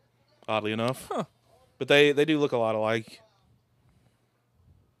 oddly enough. Huh. But they do look a lot alike.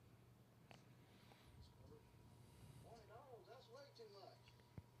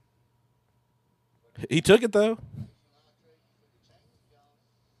 He took it, though.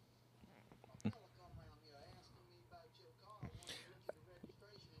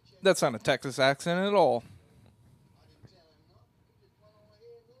 That's not a Texas accent at all.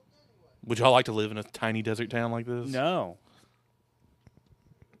 Would y'all like to live in a tiny desert town like this? no.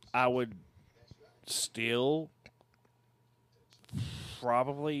 I would still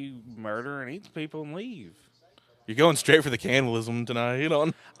probably murder and eat people and leave. You're going straight for the cannibalism tonight. You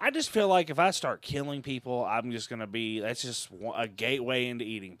know? I just feel like if I start killing people, I'm just going to be, that's just a gateway into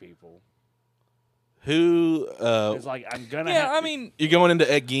eating people. Who? It's like I'm gonna. Yeah, I mean, You're going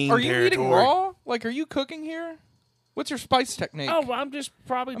into Ed Gein are you territory. eating raw? Like, are you cooking here? What's your spice technique? Oh, well, I'm just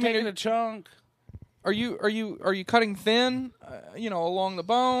probably taking a chunk. Are you cutting thin? Along the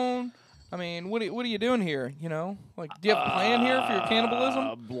bone. I mean, what are you doing here? Like, do you have a plan here for your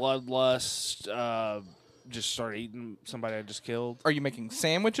cannibalism? Bloodlust. Just start eating somebody I just killed. Are you making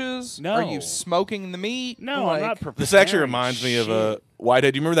sandwiches? No. Are you smoking the meat? No, like, I'm not preparing. This actually reminds me of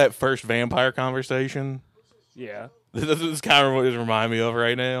Whitehead. Do you remember that first vampire conversation? Yeah, This is kind of what it reminds me of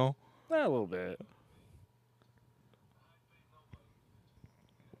right now. a little bit.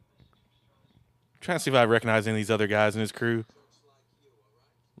 Trying to see if I recognize any of these other guys in his crew.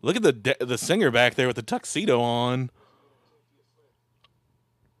 Look at the singer back there with the tuxedo on.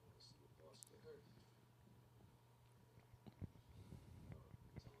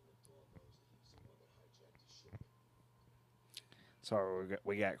 Sorry,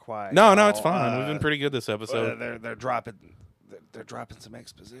 we got quiet. No, it's fine. We've been pretty good this episode. They're dropping some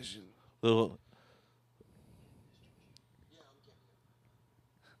exposition. Little.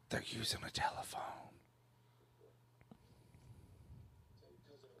 They're using a telephone.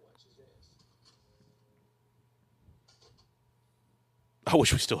 I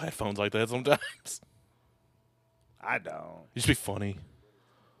wish we still had phones like that sometimes. I don't. It'd just be funny.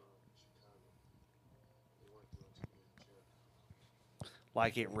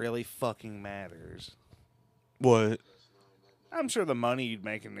 Like it really fucking matters. What? I'm sure the money you'd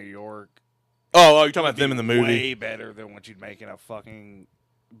make in New York Oh, you're talking about them in the movie. way better than what you'd make in a fucking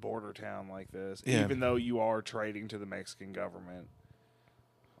border town like this. Yeah. Even though you are trading to the Mexican government.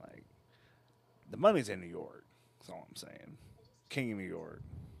 Like, the money's in New York. That's all I'm saying. King of New York.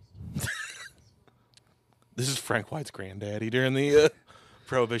 This is Frank White's granddaddy during the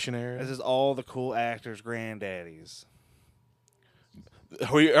Prohibition era. This is all the cool actors' granddaddies.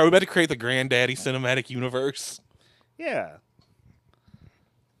 Are we about to create the granddaddy cinematic universe? Yeah.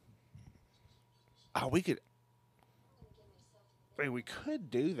 Oh, we could. I mean, we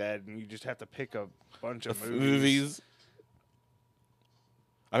could do that, and you just have to pick a bunch of movies.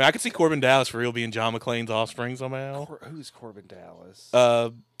 I mean, I could see Corbin Dallas for real being John McClane's offspring somehow. Who's Corbin Dallas?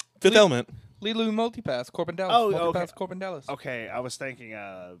 Fifth Element. Lilu Multipass, Corbin Dallas. Oh, Multipass, okay. Corbin Dallas. Okay, I was thinking.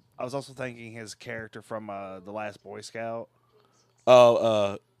 I was also thinking his character from The Last Boy Scout.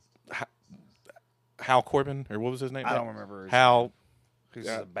 Oh, Hal Corbin, or what was his name? I don't remember. Hal. He's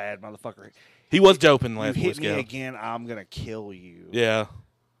a bad motherfucker. He was dope in the You Last Boy hit me Scout. again, I'm gonna kill you. Yeah.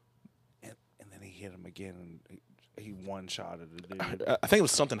 And then he hit him again, and he one-shotted the dude. I think it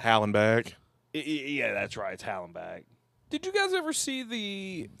was something Hallenbach. Yeah, that's right. It's Hallenbach. Did you guys ever see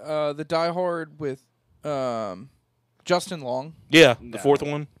the Die Hard with Justin Long? Yeah, No. the fourth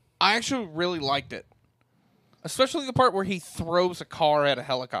one. I actually really liked it, especially the part where he throws a car at a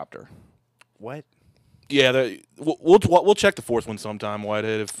helicopter. What? Yeah, we'll check the fourth one sometime,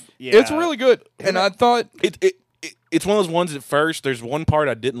 Whitehead. Yeah, It's really good, and I thought It's one of those ones at first, there's one part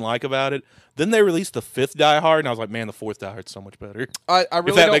I didn't like about it. Then they released the fifth Die Hard, and I was like, man, the fourth Die Hard's so much better. I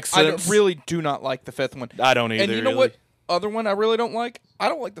really that don't. makes I sense. really do not like the fifth one. I don't either. And you know really. what? Other one I really don't like. I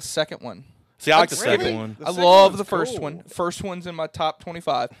don't like the second one. See, I like the Really? second one. The I second love one's the first cool. one. First one's in my top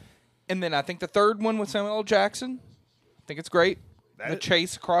 25, and then I think the third one with Samuel L. Jackson. I think it's great. The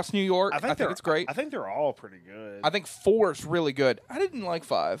chase across New York. I think it's great. I think they're all pretty good. I think 4 is really good. I didn't like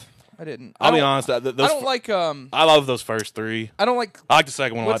 5. I didn't. I'll be don't- honest. I don't like. I love those first three. I don't like. I like the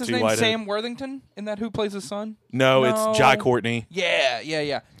second one a lot What's his too, name? Whitehead. Sam Worthington. Isn't that who plays his son? No, it's No. Jai Courtney.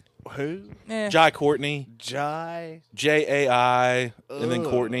 Yeah. Who? Eh. Jai Courtney. Jai. Jai, and then Ugh.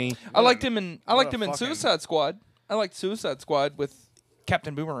 Courtney. I liked him in. I what liked a him in fucking- Suicide Squad. I liked Suicide Squad with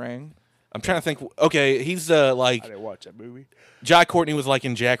Captain Boomerang. I'm trying to think. Okay, he's I like didn't watch that movie. Jai Courtney was like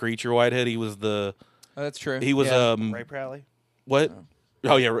in Jack Reacher, Whitehead. He was the Oh, that's true. he was Yeah. Ray Prowley. what?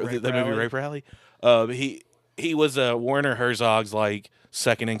 Oh yeah, Ray that movie Ray Prowley? Prowley. He was Werner Herzog's like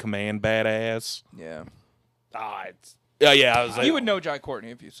second in command badass. Yeah. It's. Yeah, I was like, You would know Jai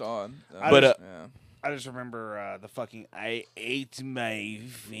Courtney if you saw him. But, yeah. I just remember the fucking. I ate my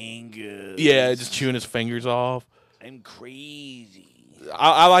fingers. yeah, just chewing his fingers off. I'm crazy.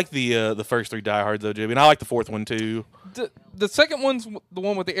 I like the first three Die Hards though, Jimmy, and I like the fourth one too. The second one's the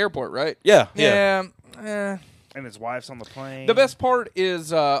one with the airport, right? Yeah. Yeah. And his wife's on the plane. The best part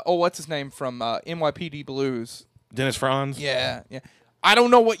is what's his name from NYPD Blues? Dennis Franz. Yeah. I don't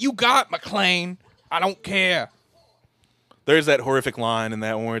know what you got, McClane. I don't care. There's that horrific line in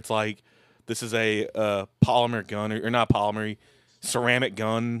that one where it's like, this is a polymer gun, or not polymer, ceramic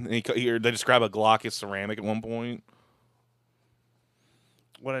gun. And they describe a Glock as ceramic at one point.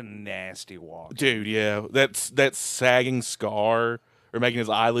 What a nasty walk. Dude, yeah. That sagging scar, or making his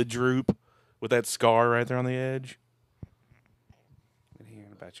eyelid droop, with that scar right there on the edge. Been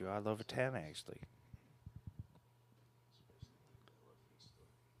hearing about you all over town, actually.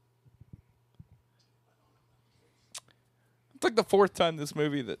 It's like the fourth time this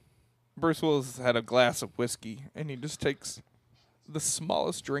movie that Bruce Willis has had a glass of whiskey, and he just takes the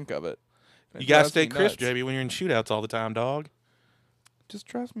smallest drink of it. You gotta stay crisp, JB, when you're in shootouts all the time, dog. Just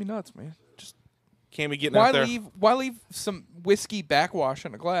drives me nuts, man. Just Can't be getting out there. why leave some whiskey backwash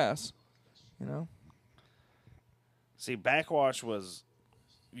in a glass? You know. See, backwash was...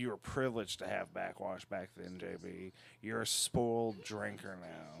 You were privileged to have backwash back then, JB. You're a spoiled drinker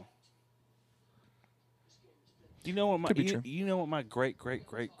now. You know what my Could be true. you know what my great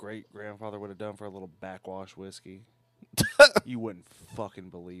grandfather would have done for a little backwash whiskey? You wouldn't fucking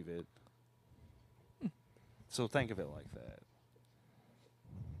believe it. So think of it like that.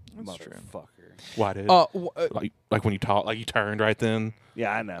 That's true. Motherfucker. Why did? Like when you talk, like you turned right then.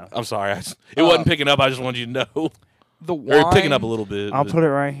 Yeah, I know. I'm sorry. It wasn't picking up. I just wanted you to know. The wine Or picking up a little bit. I'll but- put it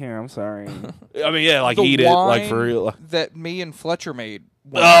right here. I'm sorry. I mean, yeah, like the eat it, like for wine real. that me and Fletcher made.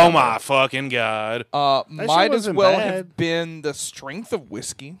 Oh my fucking god! Might as wasn't well bad. have been the strength of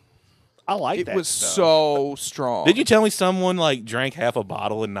whiskey. I like It that was stuff. so strong. Did you tell me someone like drank half a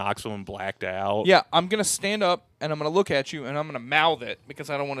bottle in Knoxville and blacked out? Yeah, I'm gonna stand up and I'm gonna look at you and I'm gonna mouth it because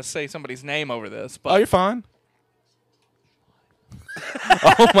I don't want to say somebody's name over this. Oh, But you're fine.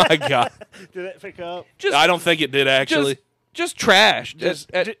 Oh my god! Did it pick up? just, I don't think it did actually. just trash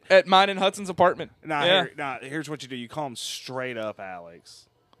Just- at mine and Hudson's apartment. Nah, Yeah. here's what you do. You call him straight up Alex.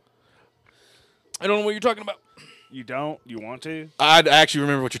 I don't know what you're talking about. You don't? You want to? I actually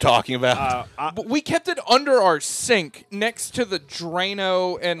remember what you're talking about. But we kept it under our sink next to the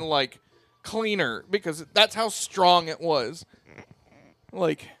Drano and like cleaner because that's how strong it was.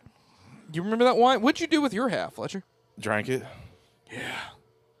 Like, you remember that wine? What'd you do with your half, Fletcher? Drank it. Yeah.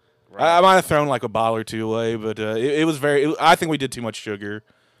 I might have thrown like a bottle or two away, but it was very. I think we did too much sugar.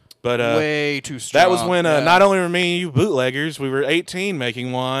 But Way too strong. that was when yeah. not only were me and you bootleggers, we were 18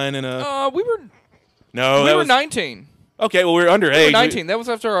 making wine, and we were no, we that were was 19. okay. Well, we were underage. We were 19. That was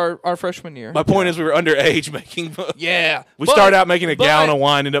after our freshman year. My point is, we were underage making. Yeah. We started out making a gallon of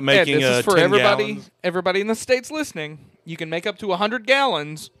wine, ended up yeah, making this is for 10 everybody. gallons. Everybody in the states listening, you can make up to 100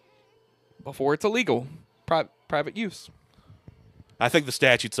 gallons before it's illegal. Private use. I think the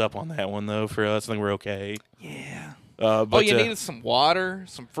statute's up on that one though. For us, I think we're okay. Yeah. But All you need is some water,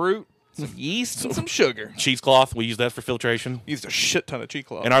 some fruit, some yeast, and some sugar. cheesecloth. We use that for filtration, Used a shit ton of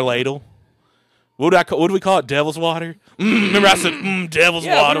cheesecloth. and our ladle. What do we call it? Devil's water. Remember I said devil's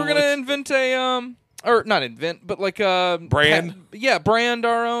yeah, water. we were gonna invent a or not invent, but like Brand? brand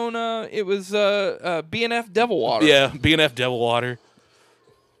our own. It was B&F Devil Water. Yeah, B&F devil water.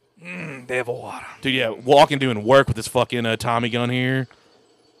 Devil Water. Dude, yeah, walking doing work with this fucking Tommy gun here.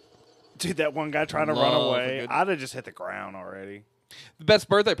 Dude, that one guy trying to run Love a away. good- I'd have just hit the ground already. The best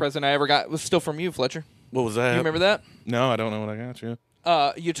birthday present I ever got was still from you, Fletcher. What was that? You remember that? No, I don't know what I got you.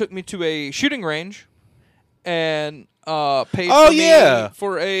 You took me to a shooting range and paid Oh, for yeah. me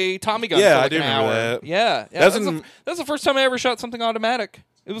for a Tommy gun Yeah, for I like do an remember hour. that. Yeah. That's That's the first time I ever shot something automatic.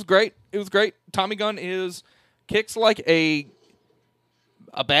 It was great. It was great. Tommy gun kicks like a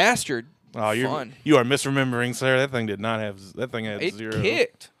bastard. Oh, Fun. you are misremembering, sir. That thing did not have. That thing had It zero.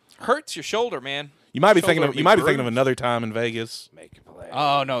 kicked. Hurts your shoulder, man. You might be Shoulder thinking of. would You be might be thinking of bruised. another time in Vegas. Make a play.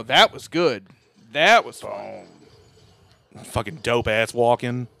 Oh no, that was good. That was fun. Fucking dope ass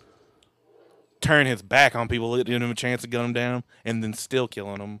walking. Turn his back on people, giving him a chance to gun them down, and then still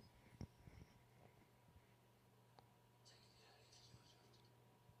killing them.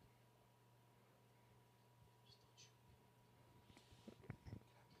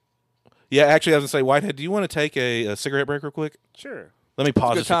 Yeah, actually, I was gonna say, Whitehead, do you want to take a cigarette break real quick? Sure. Let me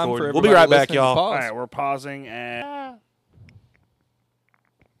pause Good this time for recording. We'll be everybody right back, listening to y'all. pause. All right, we're pausing and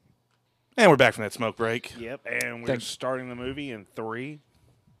And we're back from that smoke break. yep, and we're Thanks. starting the movie in 3,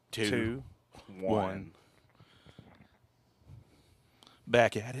 2, 1. one.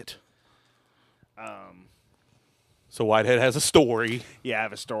 Back at it. So Whitehead has a story. Yeah, I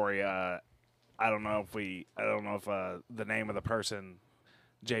have a story. I don't know if the name of the person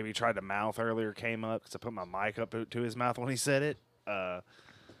JB tried to mouth earlier came up because I put my mic up to his mouth when he said it.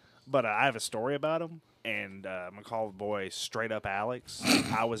 But I have a story about him, and I'm gonna call the boy straight up Alex.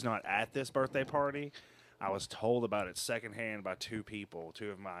 I was not at this birthday party. I was told about it secondhand by two people, two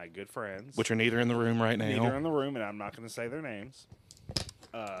of my good friends, Which are neither in the room right now. neither in the room, and I'm not going to say their names.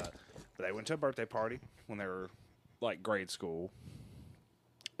 But they went to a birthday party when they were like grade school,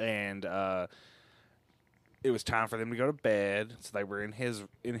 and it was time for them to go to bed. So they were in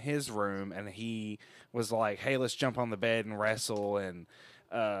his room, and he was like, "Hey, let's jump on the bed and wrestle." And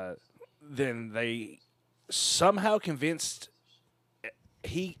then they somehow convinced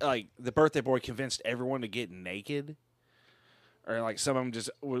the birthday boy convinced everyone to get naked, or like some of them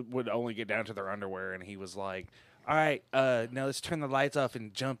just would only get down to their underwear, and he was like, "All right, now let's turn the lights off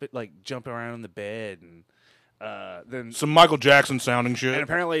and jump around in the bed," and then Some Michael Jackson sounding shit. and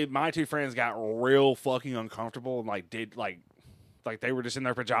apparently my two friends got real fucking uncomfortable and like they were just in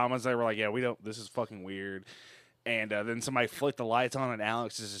their pajamas. They were like, "Yeah, we don't. This is fucking weird." And then somebody flicked the lights on, and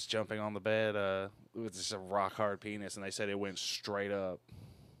Alex is just jumping on the bed with just a rock hard penis, and they said it went straight up.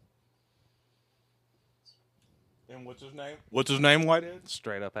 And what's his name? What's his name, Whitehead?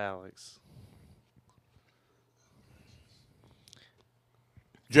 Straight up Alex.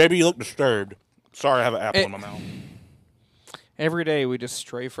 JB, you look disturbed. Sorry, I have an apple in my mouth. Every day we just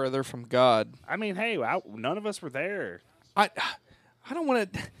stray further from God. I mean, hey, none of us were there. I don't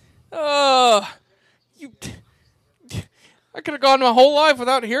want to. You. I could have gone my whole life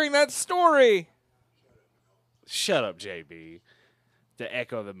without hearing that story. Shut up, JB. To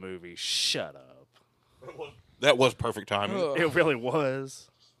echo the movie, shut up. That was perfect timing. It really was.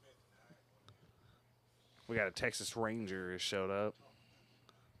 We got a Texas Ranger who showed up.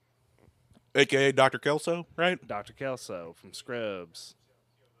 AKA Dr. Kelso, right? Dr. Kelso from Scrubs.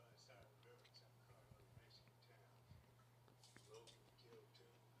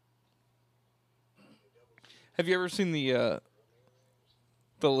 Have you ever seen the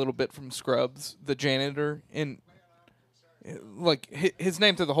little bit from Scrubs, the janitor in like his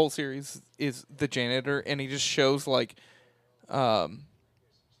name through the whole series is the janitor, and he just shows there's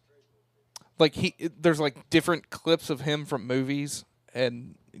like different clips of him from movies,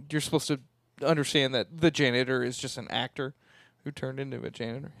 and you're supposed to understand that the janitor is just an actor who turned into a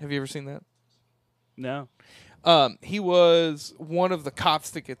janitor. Have you ever seen that? No. He was one of the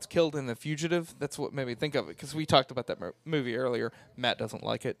cops that gets killed in The Fugitive. That's what made me think of it, because we talked about that movie earlier. Matt doesn't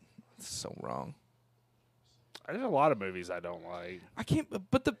like it. It's so wrong. There's a lot of movies I don't like. I can't,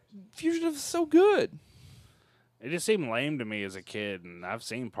 but The Fugitive is so good. It just seemed lame to me as a kid, and I've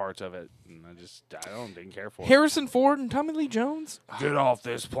seen parts of it, and didn't care for it. Harrison Ford and Tommy Lee Jones. Get off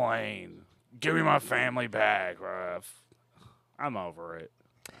this plane. Give me my family back. I'm over it.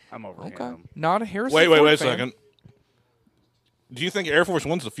 I'm over him. Not a Harrison Wait Ford a fan. second. Do you think Air Force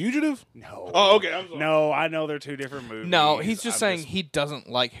One's The Fugitive? No. Oh, okay. I'm sorry. No, I know they're two different movies. No, he's just saying he doesn't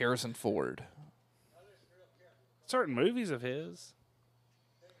like Harrison Ford. Certain movies of his.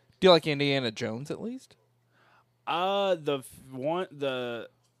 Do you like Indiana Jones at least? Most of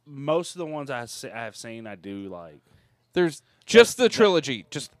the ones I have seen, I do like. There's just the trilogy.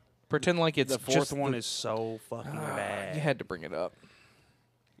 Just pretend like it's The fourth just one is so fucking bad. You had to bring it up.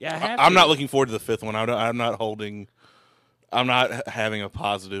 Yeah, I'm not looking forward to the fifth one. I'm not having a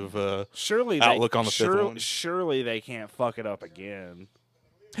positive outlook on the fifth one. Surely they can't fuck it up again.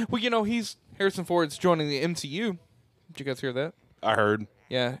 Well, Harrison Ford's joining the MCU. Did you guys hear that? I heard.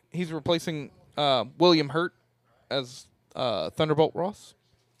 Yeah, he's replacing William Hurt as Thunderbolt Ross.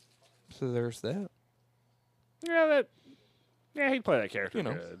 So there's that. Yeah, he'd play that character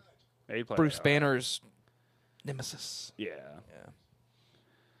good. Yeah, he'd play Bruce that Banner's nemesis. Yeah.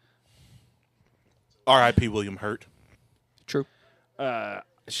 R.I.P. William Hurt. True.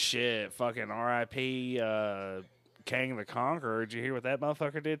 Shit, fucking R.I.P. Kang the Conqueror. Did you hear what that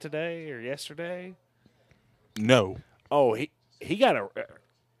motherfucker did today or yesterday? No. Oh, he got a.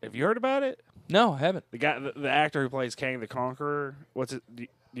 Have you heard about it? No, I haven't. The guy, the actor who plays Kang the Conqueror. What's it? Do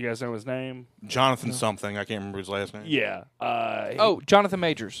you guys know his name? Jonathan something. I can't remember his last name. Yeah. Jonathan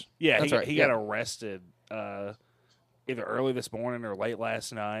Majors. Yeah, That's right. He got arrested either early this morning or late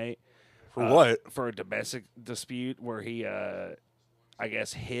last night. For what? For a domestic dispute where he, I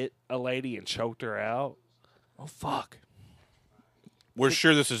guess, hit a lady and choked her out. Oh, fuck. We're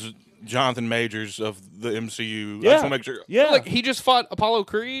sure this is Jonathan Majors of the MCU. Yeah. I just want to make sure. Yeah. Like, he just fought Apollo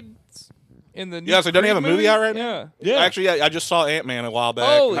Creed in the new Yeah, so doesn't he have a Creed movie out right now? Yeah. Yeah. Actually, I just saw Ant-Man a while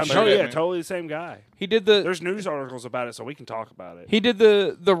back. Holy I'm shit. sure, yeah, Ant-Man. totally the same guy. He did the There's news articles about it, so we can talk about it. he did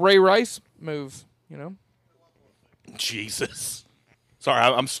the Ray Rice move, Jesus. Sorry,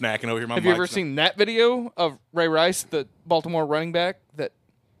 I'm snacking over here. Have you ever seen that video of Ray Rice, the Baltimore running back? That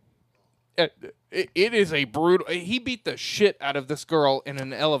it is a brutal. He beat the shit out of this girl in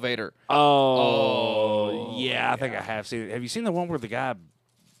an elevator. Yeah, I think I have seen it. Have you seen the one where the guy?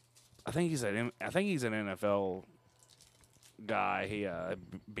 I think he's an NFL guy. He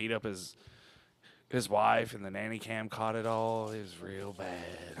beat up his wife, and the nanny cam caught it all. It was real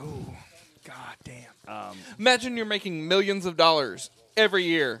bad. Oh, god damn! Imagine you're making millions of dollars every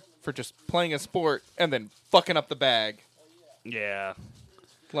year for just playing a sport and then fucking up the bag. Yeah.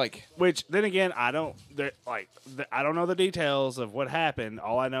 Like, Which then again, I don't I don't know the details of what happened.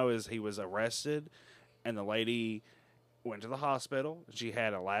 All I know is he was arrested, and the lady went to the hospital. She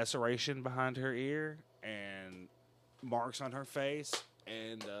had a laceration behind her ear and marks on her face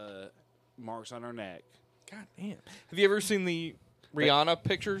and marks on her neck. God damn. Have you ever seen the Rihanna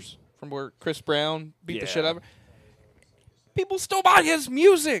pictures from where Chris Brown beat the shit out of her? People still buy his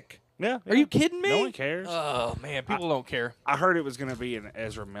music. Yeah. Are you kidding me? No one cares. Oh, man. People don't care. I heard it was going to be an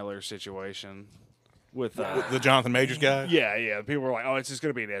Ezra Miller situation with The Jonathan Majors guy? Yeah. People were like, "Oh, it's just going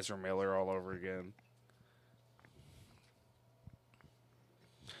to be an Ezra Miller all over again."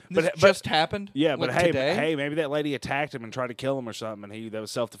 This just happened. Yeah, like, but hey, today? maybe that lady attacked him and tried to kill him or something, and that was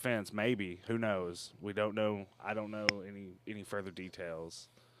self-defense. Maybe. Who knows? We don't know. I don't know any further details.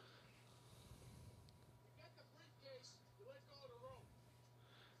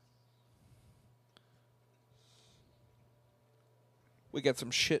 We got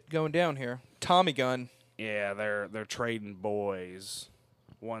some shit going down here. Tommy gun. Yeah, they're trading boys.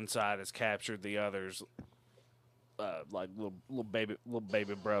 One side has captured the other's like little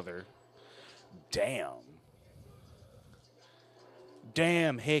baby brother. Damn,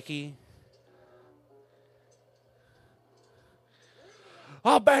 Hickey.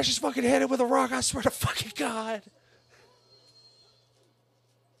 I'll bash his fucking head in with a rock, I swear to fucking God.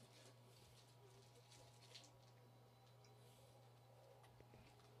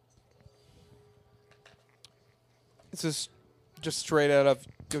 This is just straight out of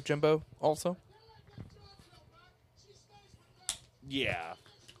Yojimbo also. Yeah.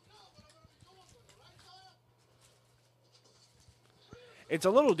 It's a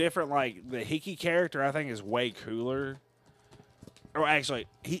little different. Like, the Hickey character, I think, is way cooler. Or actually,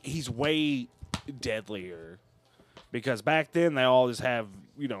 he's way deadlier. Because back then, they all just have,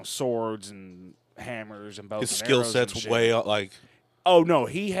 swords and hammers and bows His and skill arrows set's and shit. way up, like... Oh, no,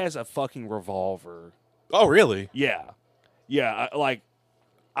 he has a fucking revolver. Oh, really? Yeah.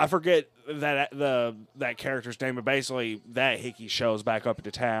 I forget that character's name, but basically that Hickey shows back up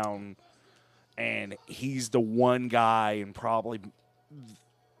into town, and he's the one guy in probably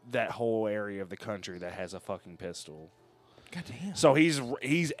that whole area of the country that has a fucking pistol. God damn. So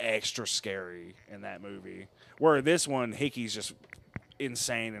he's extra scary in that movie. Where this one, Hickey's just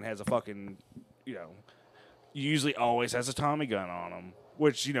insane and has a fucking, usually always has a Tommy gun on him.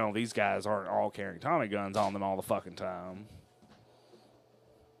 Which, these guys aren't all carrying Tommy guns on them all the fucking time.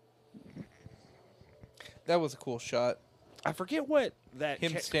 That was a cool shot. I forget what that...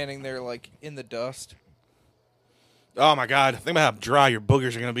 Him standing there, like, in the dust. Oh, my God. Think about how dry your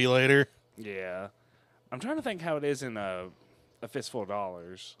boogers are going to be later. Yeah. I'm trying to think how it is in A Fistful of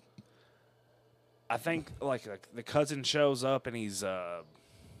Dollars. I think, like the cousin shows up and he's like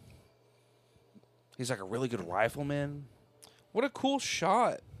a really good rifleman. What a cool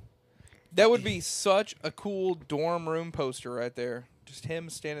shot. That would be such a cool dorm room poster right there. Just him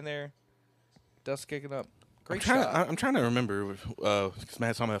standing there, dust kicking up. Great shot. I'm trying to remember, because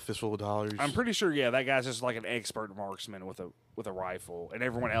Matt's talking about a fistful of dollars. I'm pretty sure, yeah, that guy's just like an expert marksman with a rifle, and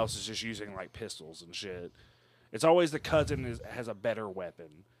everyone else is just using like pistols and shit. It's always the cousin has a better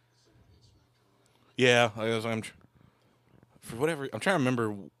weapon. Yeah, I'm trying to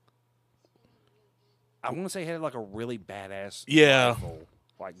remember. I want to say he had like a really badass rifle.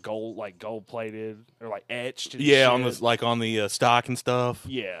 Like gold plated or like etched. And shit. On the stock and stuff.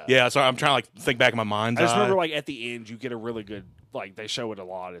 Yeah. Yeah. So I'm trying to like think back in my mind's eye. I just remember like at the end you get a really good they show it a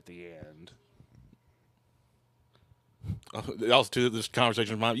lot at the end. Also, too, this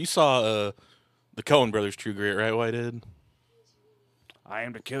conversation with mine. You saw the Coen Brothers True Grit, right? What I did. I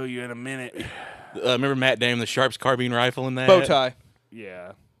am to kill you in a minute. Remember Matt Damon, the Sharps carbine rifle in that Bow tie.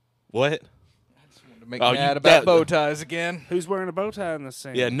 Yeah. What? To make mad about bow ties again. Who's wearing a bow tie in this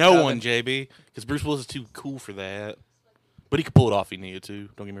scene? Yeah, no one, JB, because Bruce Willis is too cool for that. But he could pull it off if he needed to.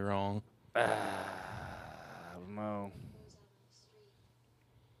 Don't get me wrong. I don't know.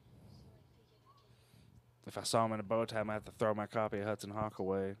 If I saw him in a bow tie, I might have to throw my copy of Hudson Hawk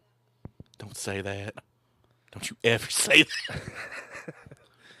away. Don't say that. Don't you ever say that.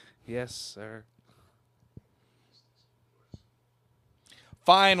 Yes, sir.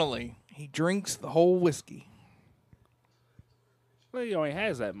 Finally, he drinks the whole whiskey. Well, he only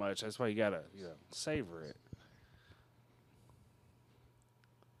has that much. That's why you gotta, savor it.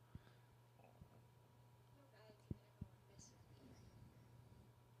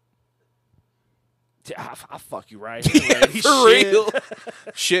 I'll fuck you right. Yeah, for real.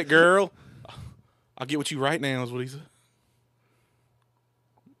 Shit, girl. I'll get with you right now, is what he said.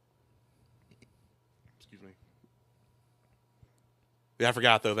 Excuse me. Yeah, I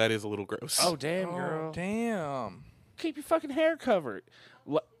forgot, though. That is a little gross. Oh, damn, girl. Damn. Keep your fucking hair covered.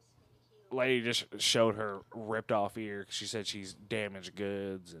 Lady just showed her ripped off ear. She said she's damaged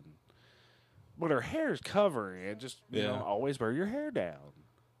goods, but her hair's covering it. Just you know, always wear your hair down.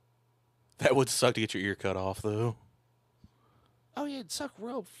 That would suck to get your ear cut off, though. Oh yeah, it sucked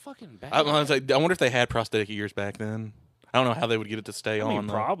real fucking bad. I wonder if they had prosthetic ears back then. I don't know how they would get it to stay on.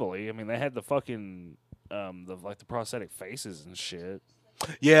 Probably. I mean, they had the fucking the prosthetic faces and shit.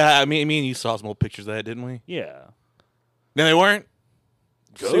 Yeah, I mean, me and you saw some old pictures of that, didn't we? Yeah. No, they weren't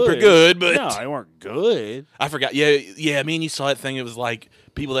super good, but no, they weren't good. I forgot. Yeah. Me and you saw that thing. It was like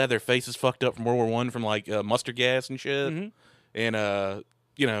people that had their faces fucked up from World War One from like mustard gas and shit. Mm-hmm. And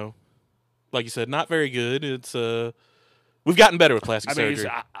you know, like you said, not very good. It's we've gotten better with plastic surgery.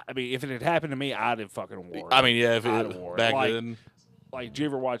 I mean, if it had happened to me, I'd have fucking worn it. I mean, yeah, if I'd it have worn back it. then. Like, did you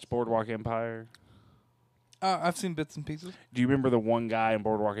ever watch Boardwalk Empire? I've seen bits and pieces. Do you remember the one guy in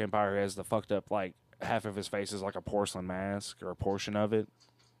Boardwalk Empire who has the fucked up, like, half of his face is like a porcelain mask or a portion of it?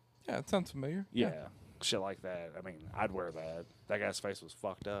 Yeah, it sounds familiar. Yeah. Shit like that. I mean, I'd wear that. That guy's face was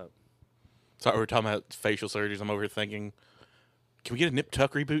fucked up. Sorry, we're talking about facial surgeries. I'm over here thinking, can we get a Nip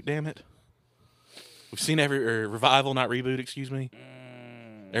Tuck reboot, damn it? We've seen revival, not reboot, excuse me.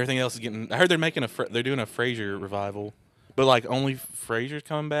 Everything else is getting... I heard they're making they're doing a Frasier revival. But, like, only Frasier's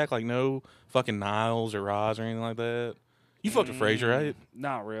coming back? Like, no fucking Niles or Roz or anything like that? You fucked with Frasier, right?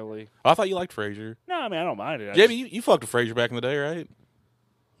 Not really. I thought you liked Frasier. No, I mean, I don't mind it. JB, you fucked with Frasier back in the day, right?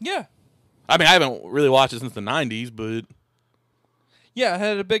 Yeah. I mean, I haven't really watched it since the 90s, but... Yeah, I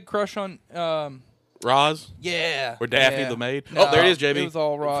had a big crush on... Roz? Yeah. Or Daphne the maid? No, Oh, there it is, JB. It was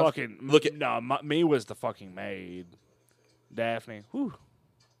all Roz. Fucking... Look at... No, me was the fucking maid. Daphne. Whew.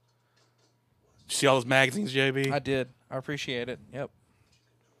 Did you see all those magazines, JB? I did. I appreciate it. Yep.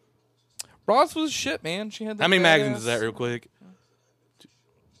 Roz was shit, man. She had. How many magazines is that, real quick?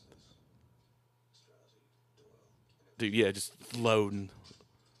 Dude, yeah, just loading.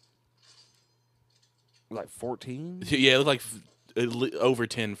 Like 14? Yeah, it looked like over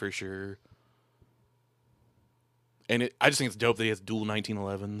 10 for sure. And I just think it's dope that he has dual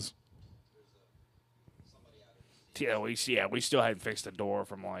 1911s. Yeah, we still hadn't fixed the door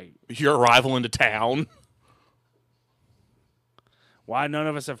from like Your arrival into town. why none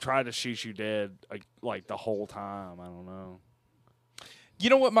of us have tried to shoot you dead like the whole time. I don't know. You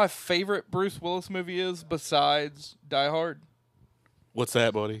know what my favorite Bruce Willis movie is besides Die Hard? What's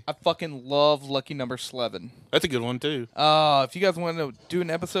that, buddy? I fucking love Lucky Number 11. That's a good one, too. If you guys want to do an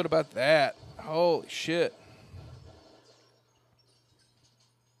episode about that, holy shit.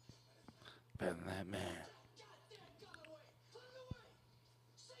 Better than that, man.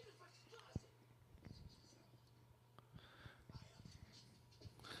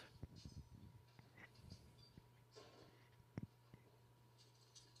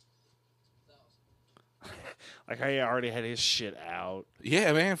 Like how he already had his shit out.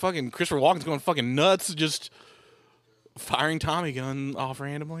 Yeah, man. Fucking Christopher Walken's going fucking nuts, just firing Tommy gun off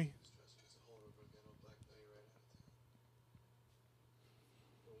randomly.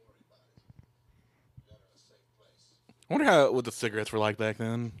 I wonder what the cigarettes were like back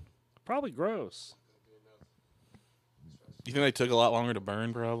then. Probably gross. You think they took a lot longer to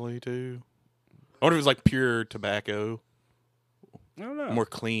burn, probably, too? I wonder if it was like pure tobacco. I don't know. More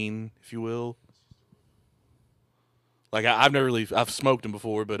clean, if you will. Like, I've smoked them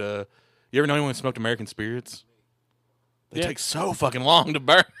before, but you ever know anyone who smoked American Spirits? They take so fucking long to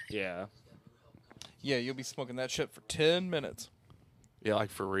burn. Yeah. Yeah, you'll be smoking that shit for 10 minutes. Yeah, like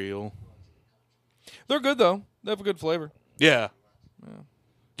for real. They're good, though. They have a good flavor. Yeah. Did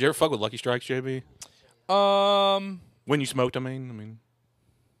you ever fuck with Lucky Strikes, JB? When you smoked, I mean,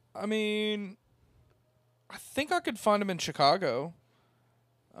 I think I could find them in Chicago.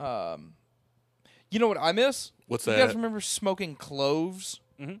 You know what I miss? What's You that? guys remember smoking cloves?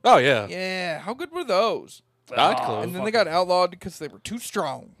 Mm-hmm. Oh, yeah. Yeah, how good were those? I like cloves. And then they got outlawed because they were too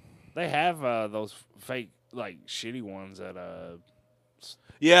strong. They have those fake, like, shitty ones at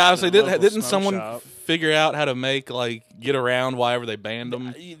Yeah, I was like, local didn't smoke someone shop. figure out how to get around why ever they banned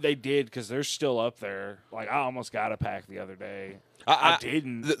them? They did because they're still up there. Like I almost got a pack the other day. I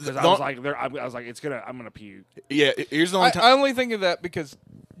didn't the- because the- I was like, I was like, I'm gonna puke. Yeah, here's the only time. I only think of that because,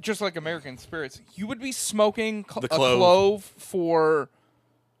 just like American Spirits, you would be smoking The a clove. clove for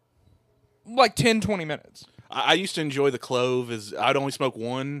like 10, 20 minutes. I used to enjoy the clove. I'd only smoke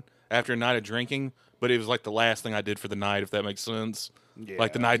one after a night of drinking, but it was like the last thing I did for the night, if that makes sense. Yeah.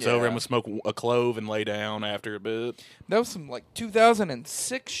 Like the night's over, I'm Yeah. gonna smoke a clove and lay down after a bit. That was some like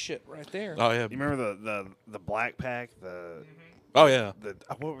 2006 shit right there. Oh yeah. You remember the black pack, the Oh yeah.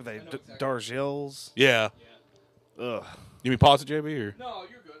 what were they? Dargilles. Yeah. Ugh. You mean pause it, JB, or No,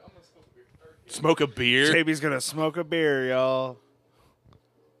 you're good. I'm gonna smoke a beer. smoke a beer? JB's gonna smoke a beer, y'all.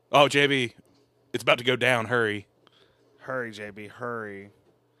 Oh, JB, it's about to go down. Hurry. Hurry, JB, hurry.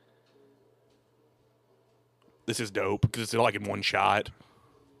 This is dope because it's like in one shot.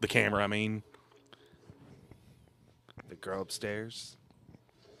 The camera, I mean. The girl upstairs.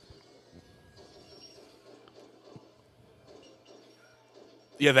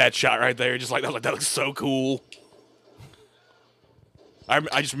 Yeah, that shot right there. Just like, that looks so cool.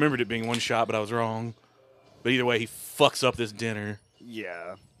 I just remembered it being one shot, but I was wrong. But either way, he fucks up this dinner.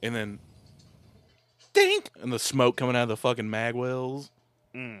 Yeah. And then, dink! And the smoke coming out of the fucking mag wells.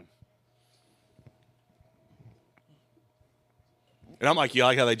 Mm. And I'm like, you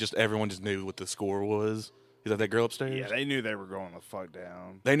like how everyone just knew what the score was? He's like, that girl upstairs? Yeah, they knew they were going the fuck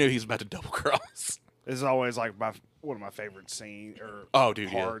down. They knew he was about to double cross. This is always like one of my favorite scenes or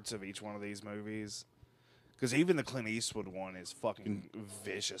parts of each one of these movies. Because even the Clint Eastwood one is fucking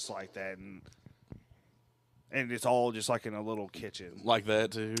vicious like that. And it's all just like in a little kitchen. Like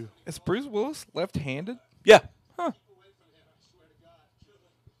that, too. Is Bruce Willis left-handed? Yeah. Huh.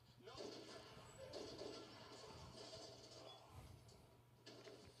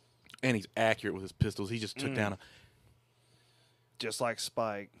 And he's accurate with his pistols. He just took down a... Just like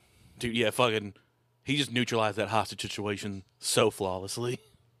Spike. Dude, yeah, fucking... He just neutralized that hostage situation so flawlessly.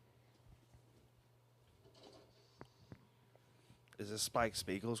 Is this Spike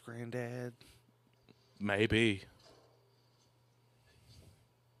Spiegel's granddad? Maybe.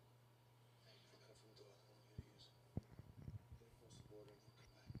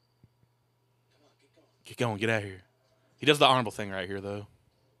 Get going, get out of here. He does the honorable thing right here, though.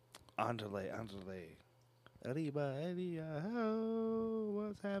 Andale. Arriba, ho,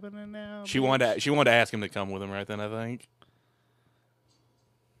 what's happening now? She wanted to ask him to come with him right then, I think.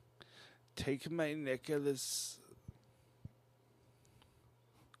 Take my necklace.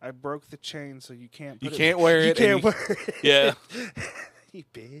 I broke the chain, so you can't. You can't wear it. You can't wear it. Yeah. You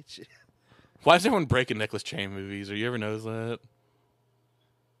bitch. Why is everyone breaking necklace chain movies? Or you ever notice that?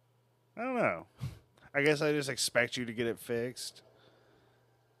 I don't know. I guess I just expect you to get it fixed.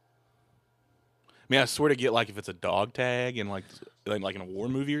 I mean, I swear to get like if it's a dog tag in like in a war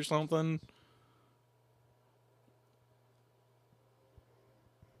movie or something.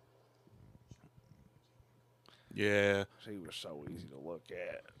 Yeah. She was so easy to look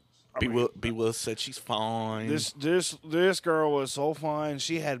at. B. Willis said she's fine. This girl was so fine.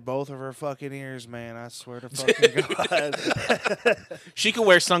 She had both of her fucking ears, man. I swear to fucking God. She could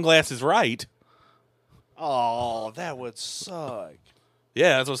wear sunglasses right. Oh, that would suck.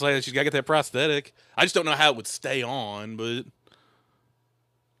 Yeah, that's what I'm saying. She's got to get that prosthetic. I just don't know how it would stay on, but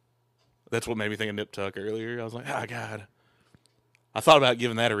that's what made me think of Nip Tuck earlier. I was like, oh, God. I thought about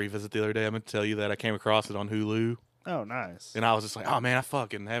giving that a revisit the other day. I meant to tell you that I came across it on Hulu. Oh, nice. And I was just like, oh, man, I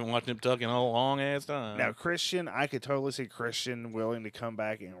fucking haven't watched Nip Tuck in a long-ass time. Now, Christian, I could totally see Christian willing to come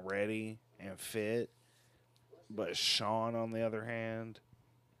back and ready and fit. But Sean, on the other hand,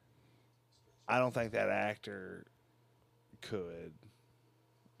 I don't think that actor could.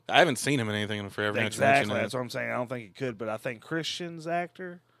 I haven't seen him in anything in forever. Exactly. That's what I'm saying. I don't think he could, but I think Christian's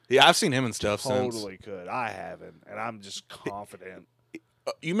actor Yeah, I've seen him and stuff since. totally could. I haven't, and I'm just confident.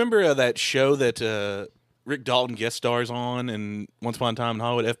 You remember that show that Rick Dalton guest stars on in Once Upon a Time in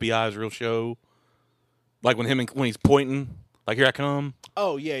Hollywood, FBI's real show? Like when he's pointing, like, here I come.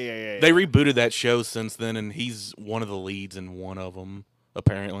 Oh, yeah. They rebooted that show since then, and he's one of the leads in one of them,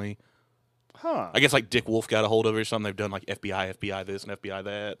 apparently. Huh. I guess like Dick Wolf got a hold of it or something. They've done like FBI this and FBI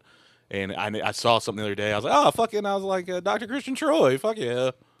that. And I saw something the other day. I was like, oh, fucking, I was like, Dr. Christian Troy, fuck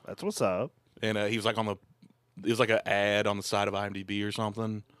yeah. That's what's up. And he was like it was like an ad on the side of IMDb or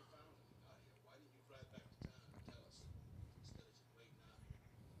something.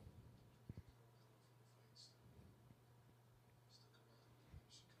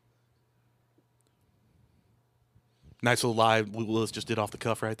 Nice little live Willis just did off the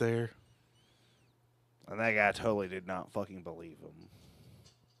cuff right there. And that guy totally did not fucking believe him.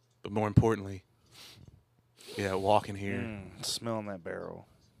 But more importantly, yeah, walking here. Smelling that barrel.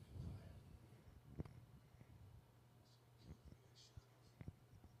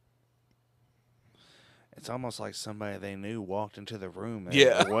 It's almost like somebody they knew walked into the room. And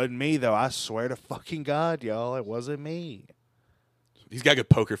Yeah. It wasn't me, though. I swear to fucking God, y'all, it wasn't me. He's got a good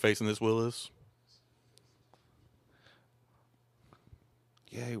poker face in this Willis.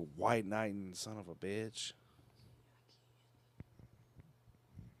 Yeah, you white knighting son of a bitch.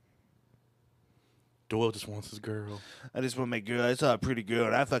 Doyle just wants his girl. I just want to make good. I saw it pretty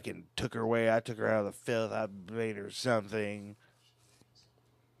good. I fucking took her away. I took her out of the filth. I made her something.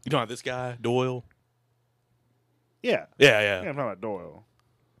 You don't have this guy, Doyle? Yeah. Yeah. I'm talking about Doyle.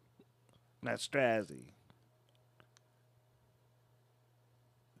 Not Strazzy.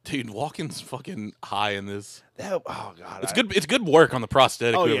 Dude, Walken's fucking high in this. Oh god, It's good. It's good work on the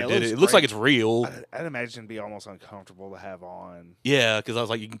prosthetic. Oh, Whoever yeah, it did looks it. It looks like great. it's real. I'd imagine it'd be almost uncomfortable to have on. Yeah, because I was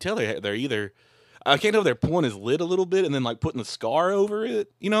like, you can tell they're either. I can't tell if they're pulling his lid a little bit and then like putting the scar over it.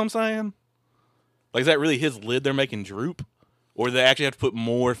 You know what I'm saying? Like, is that really his lid they're making droop, or do they actually have to put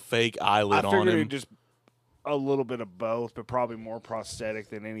more fake eyelid I on figured him? it'd just a little bit of both, but probably more prosthetic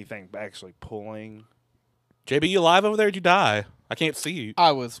than anything actually pulling. JB, you alive over there? Did you die? I can't see you.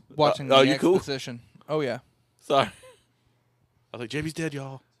 I was watching the you cool? exposition. Oh yeah. Sorry. I was like, JB's dead,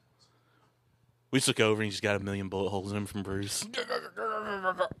 y'all. We just look over and he just got a million bullet holes in him from Bruce.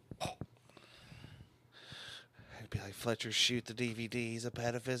 I'd be like, Fletcher, shoot the DVD. He's a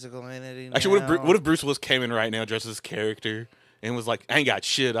petaphysical entity now. Actually, what if Bruce Willis came in right now dressed as his character and was like, I ain't got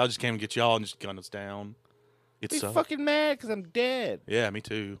shit. I just came to get y'all and just gun us down. It's He's so fucking mad because I'm dead. Yeah, me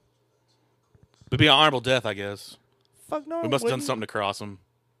too. It'd be an honorable death, I guess. Fuck no. We must have done something to cross him.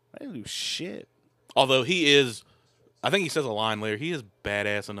 I didn't do shit. Although he is, I think he says a line later, he is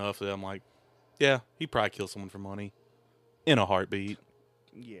badass enough that I'm like, yeah, he'd probably kill someone for money. In a heartbeat.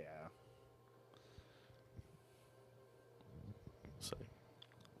 Yeah. So,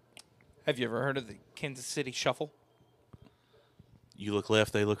 Have you ever heard of the Kansas City Shuffle? you look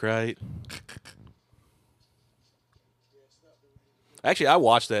left, they look right. Actually, I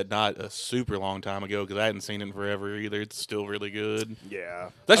watched that not a super long time ago because I hadn't seen it in forever either. It's still really good. Yeah.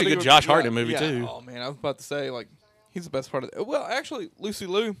 It's actually a good Josh Hartnett movie, too. Oh man, I was about to say like he's the best part of it. Well, actually, Lucy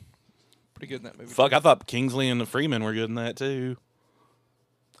Liu, pretty good in that movie. Fuck, I thought Kingsley and the Freeman were good in that, too.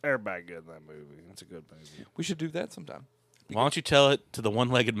 Everybody good in that movie. It's a good movie. We should do that sometime. Why don't you tell it to the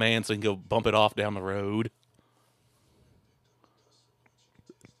one-legged man so he can go bump it off down the road?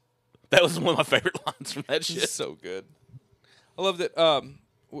 That was one of my favorite lines from that He's shit. so good. I love that.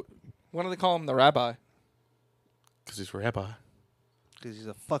 Why do they call him the rabbi? Because he's a rabbi. Because he's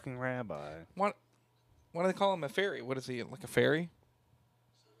a fucking rabbi. Why do they call him a fairy? What is he, like a fairy?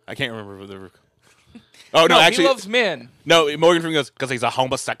 I can't remember what they were. Oh, no, actually. he loves men. No, Morgan Freeman goes, because he's a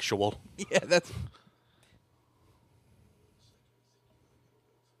homosexual. Yeah, that's.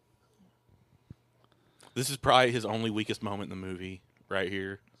 This is probably his only weakest moment in the movie, right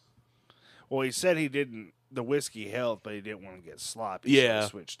here. Well, he said he didn't. The whiskey helped, but he didn't want to get sloppy. Yeah. So he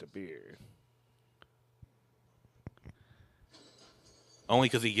switched to beer. Only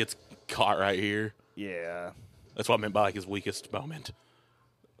because he gets caught right here. Yeah. That's what I meant by like his weakest moment.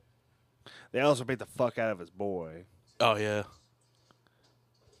 They also beat the fuck out of his boy. Oh, yeah.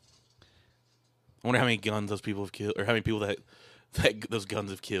 I wonder how many guns those people have killed, or how many people that those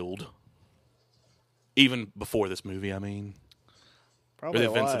guns have killed. Even before this movie, I mean. Or the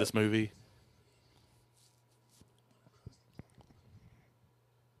events of this movie.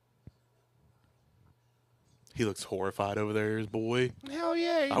 He looks horrified over there, his boy. Hell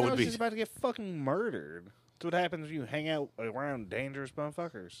yeah, he I would knows be- he's about to get fucking murdered. That's what happens when you hang out around dangerous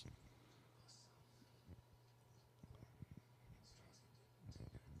motherfuckers.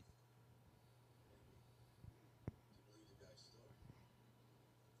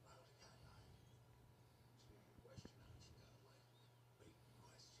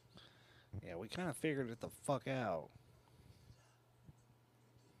 Yeah, we kind of figured it the fuck out.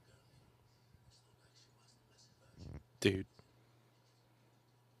 Dude.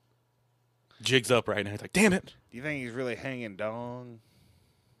 Jig's up right now. He's like, damn it. Do you think he's really hanging dong?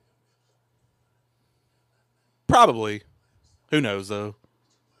 Probably. Who knows, though?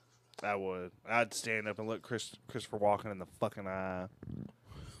 I would. I'd stand up and look Christopher Walken in the fucking eye.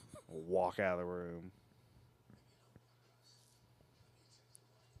 Walk out of the room.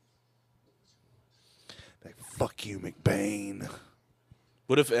 Like, fuck you, McBain.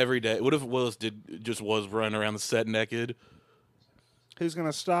 What if Willis was running around the set naked? Who's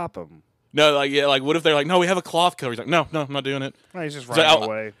gonna stop him? No, what if they're like, no, we have a cloth cover. He's like, no, I'm not doing it. No, he's just He's like, running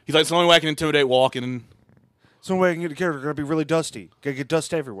away. He's like, it's the only way I can intimidate Walken. Some way I can get a character gonna be really dusty. Gonna get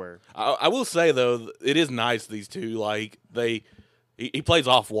dust everywhere. I will say though, it is nice these two. Like he plays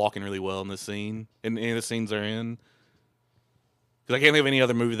off Walken really well in this scene, in the scenes they're in. Because I can't think of any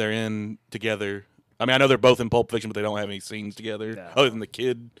other movie they're in together. I mean, I know they're both in Pulp Fiction, but they don't have any scenes together No. other than the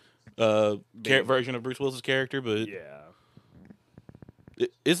kid version of Bruce Willis's character. But Yeah.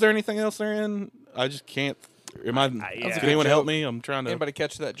 is there anything else they're in? I just can't. Can anyone help me? I'm trying to. Anybody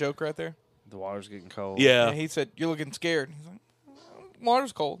catch that joke right there? The water's getting cold. Yeah. He said, "You're looking scared." He's like,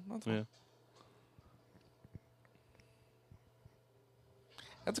 "Water's cold." That's fine. Yeah.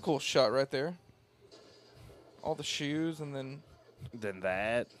 That's a cool shot right there. All the shoes and then Then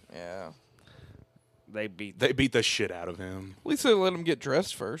that yeah. they beat. They beat the shit out of him. At least they let him get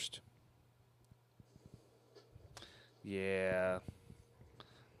dressed first. Yeah.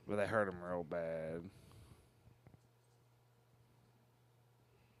 But they hurt him real bad.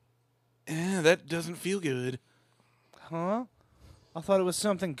 Yeah, that doesn't feel good. Huh? I thought it was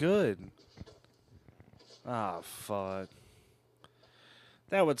something good. Ah, fuck.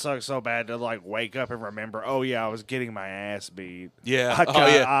 That would suck so bad to like wake up and remember. Oh yeah, I was getting my ass beat. Yeah.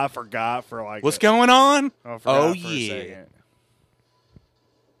 I forgot for like. What's going on? I forgot Oh for a second.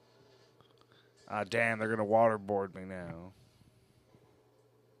 Ah, damn! They're gonna waterboard me now.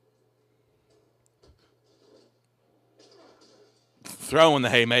 Throwing the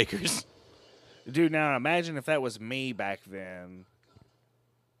haymakers. Dude, now imagine if that was me back then.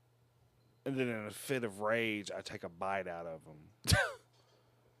 And then in a fit of rage, I take a bite out of them.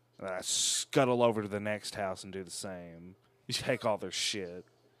 And I scuttle over to the next house and do the same. You take all their shit.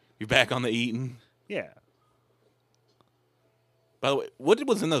 You're back on the eating. Yeah. By the way, what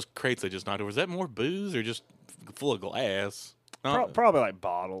was in those crates they just knocked over? Was that more booze or just full of glass? Probably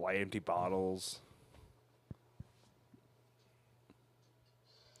like empty bottles.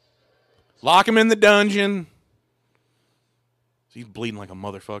 Lock him in the dungeon. He's bleeding like a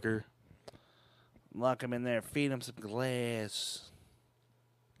motherfucker. Lock him in there. Feed him some glass.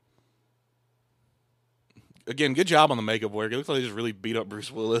 Again, good job on the makeup work. It looks like they just really beat up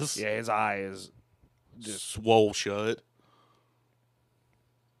Bruce Willis. Yeah, his eye is Just swole shut.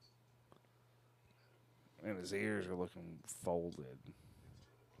 and his ears are looking folded.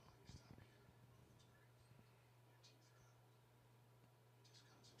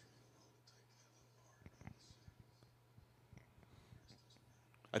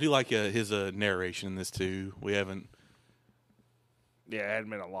 I do like his narration in this too. We haven't. Yeah, it hadn't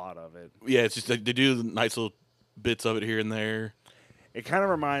been a lot of it. Yeah, it's just like they do nice little bits of it here and there. It kind of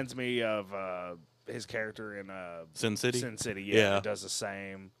reminds me of his character in Sin City. Sin City, Yeah. It does the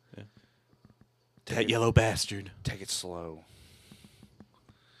same. Yeah. That yellow bastard. Take it slow.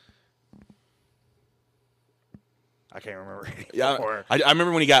 I can't remember anymore. Yeah, I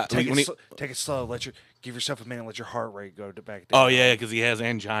remember when he got Take it slow. Give yourself a minute. Let your heart rate go back down. Oh yeah, because he has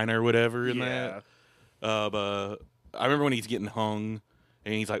angina or whatever in that. But I remember when he's getting hung,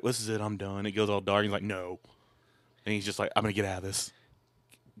 and he's like, "This is it. I'm done." It goes all dark. He's like, "No," and he's just like, "I'm gonna get out of this."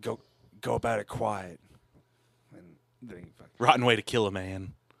 Go about it quiet. And then he Rotten way to kill a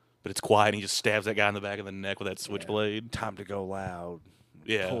man, but it's quiet. And he just stabs that guy in the back of the neck with that switchblade. Time to go loud.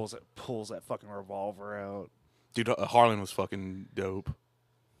 Yeah, Pulls that fucking revolver out. dude, Harlan was fucking dope.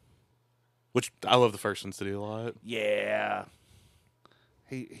 Which I love the first Sin City a lot. Yeah.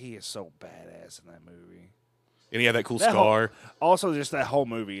 He is so badass in that movie. And he had that cool scar. Also, just that whole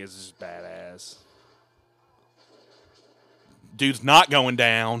movie is just badass. Dude's not going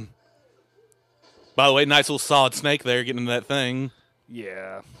down. By the way, nice little solid snake there getting into that thing.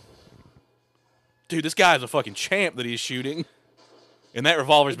 Yeah. Dude, this guy's a fucking champ that he's shooting. And that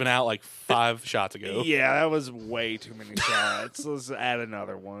revolver's been out like 5 shots ago. Yeah, that was way too many shots. Let's add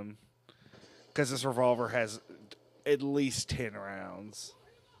another one. Because this revolver has at least 10 rounds.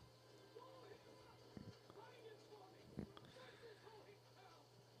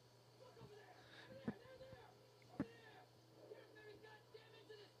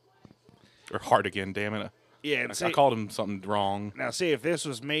 Or Hardigan, damn it. Yeah, and I called him something wrong. Now, see, if this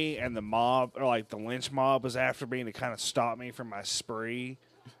was me and the mob, or like the lynch mob was after me to kind of stop me from my spree,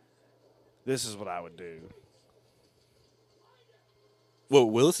 this is what I would do. What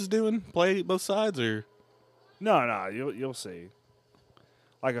Willis is doing? Play both sides, or No, you'll see.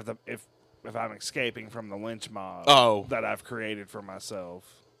 Like if I'm escaping from the lynch mob that I've created for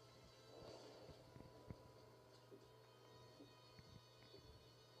myself.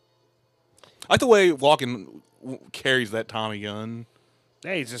 I like the way Walken carries that Tommy gun.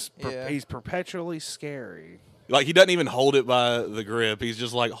 Yeah, he's perpetually scary. Like he doesn't even hold it by the grip. He's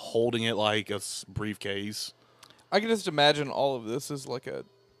just like holding it like a briefcase. I can just imagine all of this is like a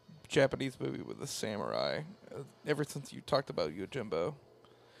Japanese movie with a samurai. Ever since you talked about Yojimbo,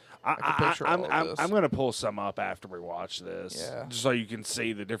 I'm going to pull some up after we watch this, just so you can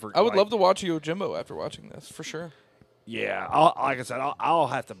see the different. I would love to watch Yojimbo after watching this for sure. Yeah, like I said, I'll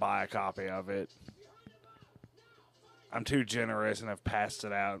have to buy a copy of it. I'm too generous and I've passed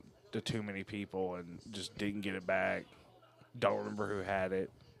it out to too many people and just didn't get it back. Don't remember who had it.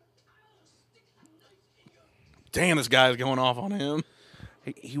 Damn, this guy's going off on him.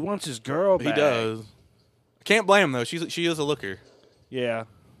 He wants his girl back. He does. I can't blame him though. She is a looker. Yeah.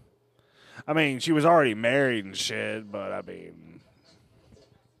 I mean, she was already married and shit, but I mean,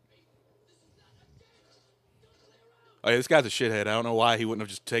 oh, yeah, this guy's a shithead. I don't know why he wouldn't have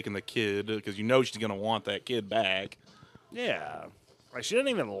just taken the kid, because you know she's gonna want that kid back. yeah. Like, she doesn't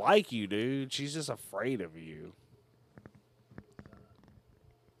even like you, dude. She's just afraid of you.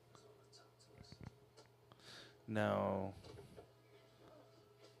 No.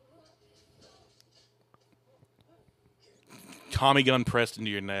 Tommy gun pressed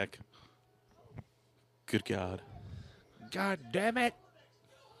into your neck. Good God. God damn it.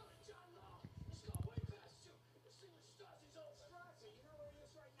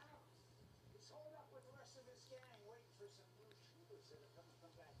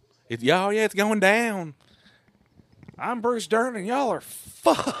 Oh yeah, it's going down. I'm Bruce Dern and y'all are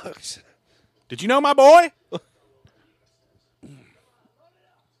fucked. Did you know my boy?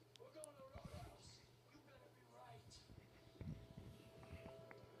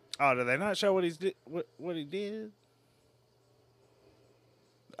 Oh, did they not show what what he did?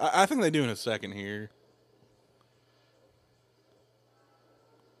 I think they do in a second here.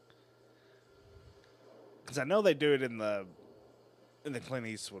 Because I know they do it in the Clint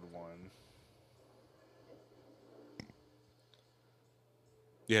Eastwood one.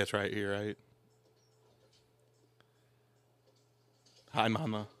 Yeah, it's right here, right? Hi,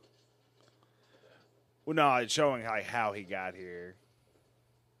 Mama. Well, no, it's showing how he got here.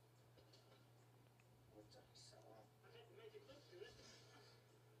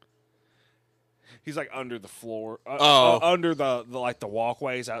 He's like under the floor, under the like the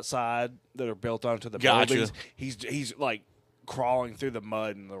walkways outside that are built onto the buildings. He's like crawling through the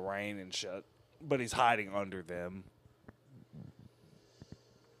mud and the rain and shit, but he's hiding under them.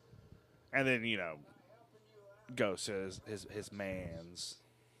 And then goes to his man's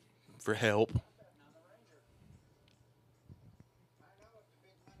For help.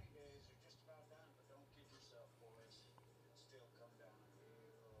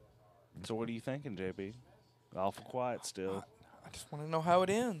 So what are you thinking, JB? Awful quiet still. I just want to know how it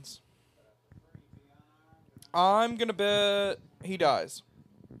ends. I'm going to bet he dies.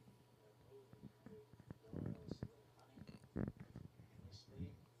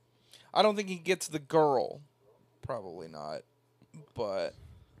 I don't think he gets the girl. Probably not. But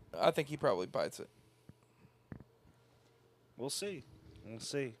I think he probably bites it. We'll see. We'll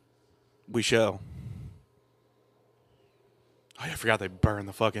see. We shall. Oh, yeah, I forgot they burned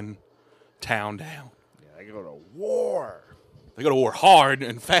the fucking town down. Yeah, they go to war. They go to war hard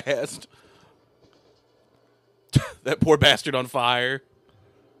and fast. That poor bastard on fire.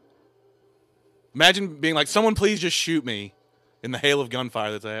 Imagine being like, someone please just shoot me in the hail of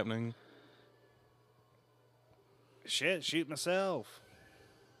gunfire that's happening. Shit, shoot myself.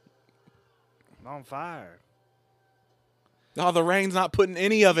 I'm on fire. Oh, the rain's not putting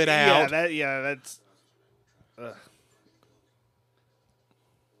any of it out. That's. Ugh.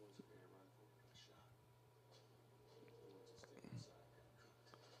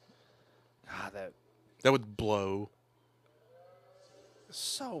 God, That would blow.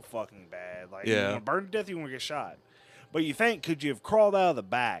 so fucking bad. Like, Yeah. you want to burn to death, you want to get shot. But you think, could you have crawled out of the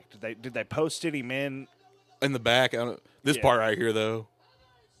back? Did they post any men? In the back. This Yeah. part right here, though.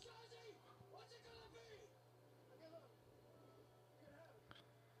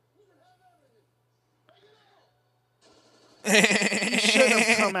 You should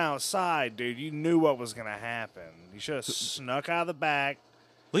have come outside, dude. You knew what was going to happen. You should have snuck out of the back.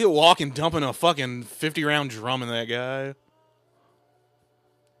 Look at Walken dumping a fucking 50-round drum in that guy.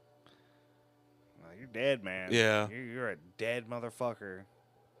 You're dead, man. Yeah. You're a dead motherfucker.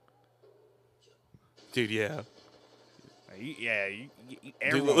 Dude, yeah.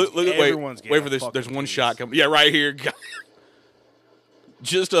 Dude, Wait for this. There's one shot coming. Yeah, right here.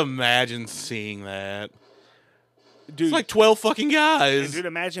 Just imagine seeing that. Dude, It's like 12 fucking and guys. dude,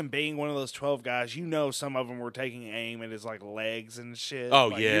 imagine being one of those 12 guys. You know, some of them were taking aim at his like legs and shit. Oh,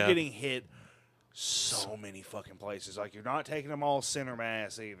 Like, yeah. you're getting hit so many fucking places. Like, you're not taking them all center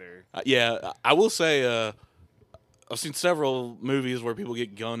mass either. Yeah, I will say I've seen several movies where people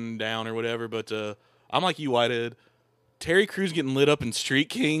get gunned down or whatever, but I'm like you, Whitehead. Terry Crews getting lit up in Street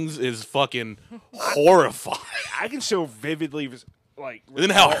Kings is fucking horrifying. I can still vividly like. And then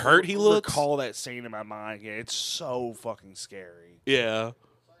how hurt he looks? Recall that scene in my mind. Yeah, it's so fucking scary. Yeah.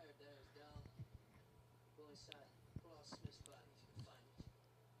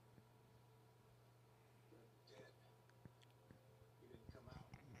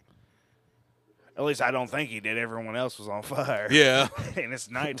 At least I don't think he did. Everyone else was on fire. Yeah. And it's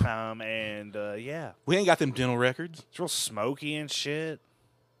nighttime, and yeah, We ain't got them dental records. it's real smoky and shit.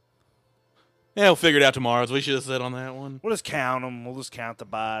 Yeah, we'll figure it out tomorrow, as we should have said on that one. We'll just count them. We'll just count the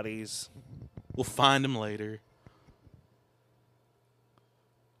bodies. We'll find them later.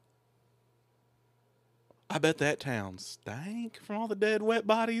 I bet that town stank from all the dead, wet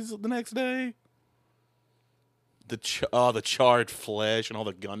bodies the next day. The charred flesh and all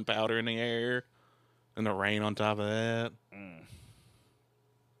the gunpowder in the air, and the rain on top of that.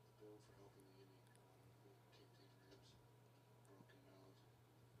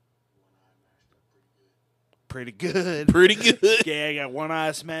 pretty good. Pretty good. Yeah, I got one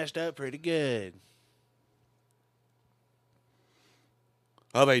eye smashed up pretty good.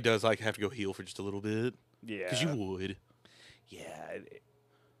 I bet he does like have to go heal for just a little bit. Yeah. Because you would. Yeah.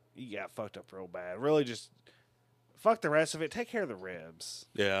 You got fucked up real bad. Really just fuck the rest of it. Take care of the ribs.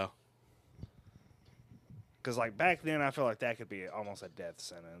 Yeah. Because, like, back then, I feel like that could be almost a death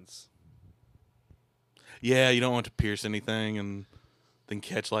sentence. Yeah, you don't want to pierce anything and then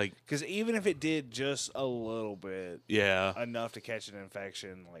catch, like... Because even if it did just a little bit, Yeah. enough to catch an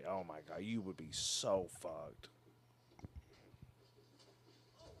infection, like, oh, my God, you would be so fucked.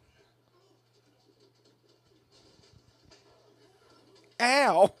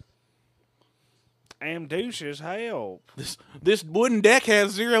 Ow! Douches, help. This wooden deck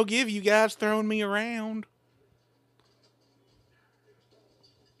has zero give, you guys throwing me around.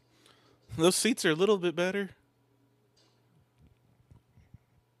 Those seats are a little bit better.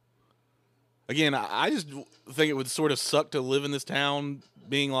 Again, I just think it would sort of suck to live in this town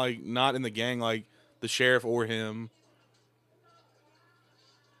being, like, not in the gang, like the sheriff or him.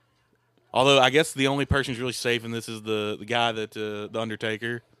 Although, I guess the only person who's really safe in this is the guy that, the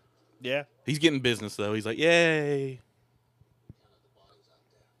Undertaker. Yeah. He's getting business, though. He's like, yay.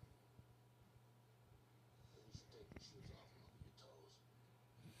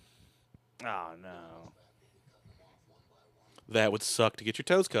 Oh, no. That would suck to get your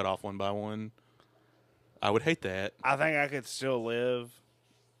toes cut off one by one. I would hate that. I think I could still live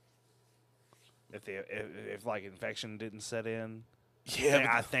if like, infection didn't set in. Yeah,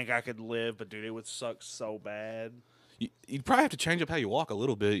 I think I could live, but, dude, it would suck so bad. you'd probably have to change up how you walk a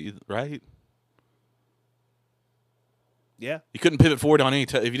little bit, right? Yeah. You couldn't pivot forward on any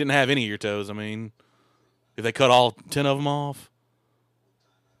if you didn't have any of your toes. I mean, if they cut all 10 of them off.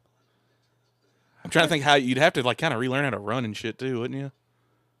 I'm trying to think how you'd have to like kind of relearn how to run and shit too, wouldn't you?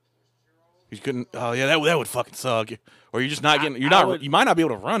 You couldn't. Oh yeah, that would fucking suck. Or you're just not getting. You might not be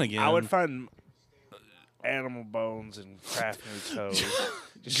able to run again. I would find animal bones and craft new toes.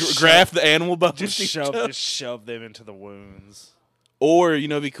 Graft the animal bones. Just shove them into the wounds. Or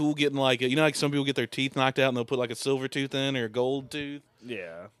it'd be cool getting like like some people get their teeth knocked out and they'll put like a silver tooth in or a gold tooth.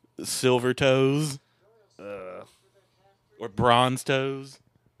 Yeah. Silver toes. Or bronze toes.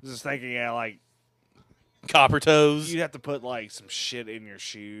 Just thinking, like. Copper toes. You'd have to put like some shit in your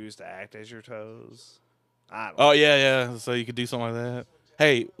shoes to act as your toes. I don't know. Oh yeah. So you could do something like that.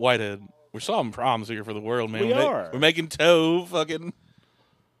 Hey, Whitehead, we're solving problems here for the world, man. We are. We're making toe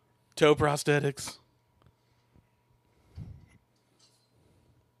prosthetics.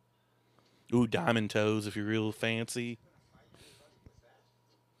 Ooh, diamond toes if you're real fancy.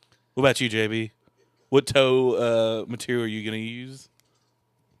 What about you, JB? What toe material are you gonna use?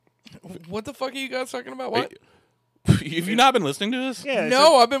 What the fuck are you guys talking about? What? Have you not been listening to us? Yeah.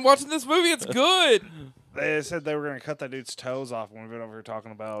 No, I've been watching this movie. It's good. They said they were going to cut that dude's toes off when we went over here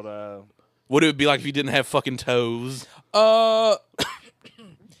talking about. What it would be like if you didn't have fucking toes? Who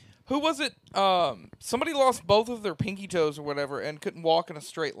was it? Somebody lost both of their pinky toes or whatever and couldn't walk in a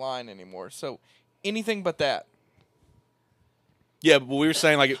straight line anymore. So anything but that. Yeah, but we were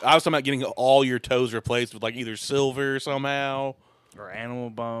saying like I was talking about getting all your toes replaced with like either silver somehow. Or animal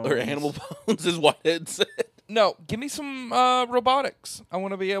bones. Or animal bones is what it said. No, give me some robotics. I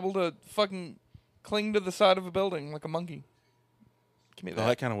want to be able to fucking cling to the side of a building like a monkey. Give me that. Oh,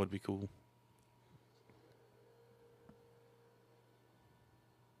 that kind of would be cool.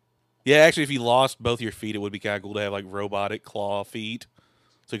 Yeah, actually, if you lost both your feet, it would be kind of cool to have like robotic claw feet,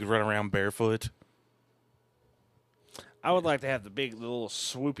 so you could run around barefoot. I would like to have the little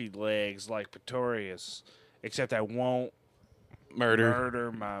swoopy legs like Pretorius, except I won't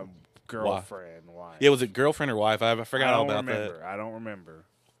murder my girlfriend. Wife. Yeah, was it girlfriend or wife? I forgot all about that. I don't remember.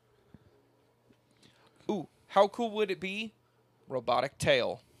 Ooh, how cool would it be? Robotic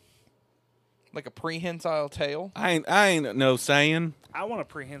tail. Like a prehensile tail. I ain't no saying. I want a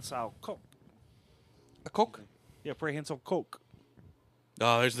prehensile coke. A coke? Yeah, prehensile coke.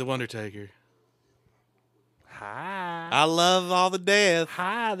 Oh, there's the Undertaker. Hi. I love all the death.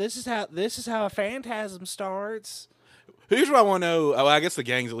 Hi. This is how a phantasm starts. Here's what I want to know. Oh, I guess the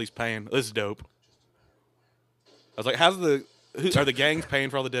gang's at least paying. This is dope. I was like, are the gangs paying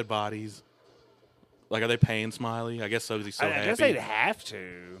for all the dead bodies? Like, are they paying Smiley? I guess so because he's so happy. I guess they'd have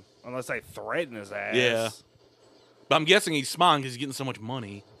to, unless they threaten his ass. Yeah. But I'm guessing he's smiling because he's getting so much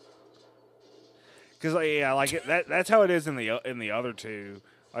money. Because that's how it is in the other two.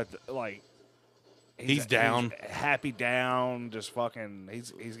 He's down, he's happy down, just fucking.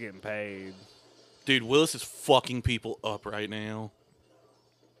 He's getting paid. Dude, Willis is fucking people up right now.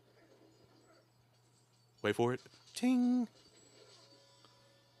 Wait for it. Ting.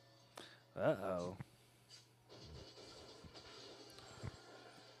 Uh-oh.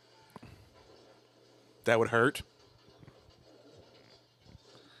 That would hurt.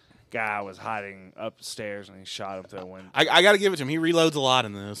 Guy was hiding upstairs and he shot him through a window. I got to give it to him. He reloads a lot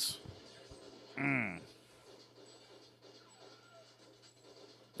in this.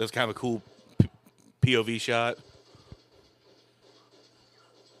 That's kind of a cool POV shot.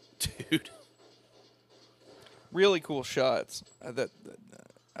 Dude. Really cool shots.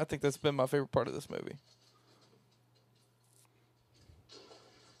 I think that's been my favorite part of this movie.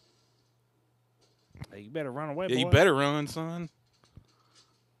 Hey, you better run away, Yeah, boy. you better run, son.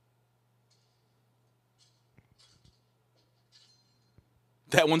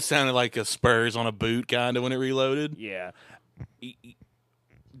 That one sounded like a Spurs on a boot kind of when it reloaded. Yeah.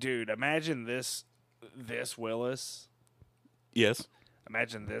 Dude, imagine this Willis. Yes.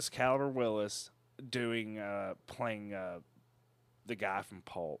 Imagine this caliber Willis playing the guy from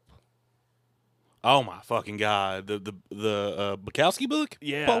Pulp. Oh my fucking god. The Bukowski book?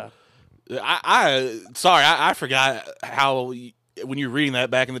 Yeah. Pulp? I forgot how when you were reading that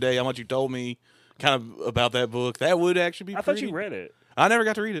back in the day, how much you told me kind of about that book. That would actually be I pretty. thought you read it. I never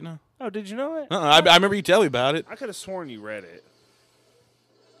got to read it, no. Oh, did you know it? I remember you telling me about it. I could have sworn you read it.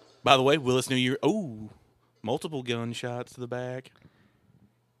 By the way, Willis knew you. Oh, multiple gunshots to the back.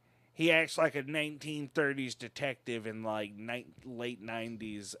 He acts like a 1930s detective in like late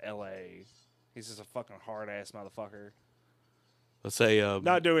 90s L.A. He's just a fucking hard ass motherfucker. Let's say.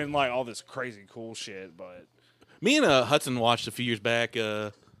 Not doing like all this crazy cool shit, but Me and Hudson watched a few years back.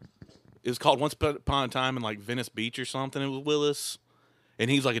 It was called Once Upon a Time in like Venice Beach or something. It was Willis, and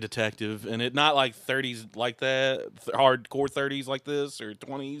he's like a detective, and it not like 30s like that, hardcore 30s like this or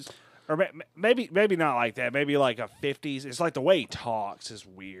 20s. or maybe not like that. Maybe like a 50s. It's like the way he talks is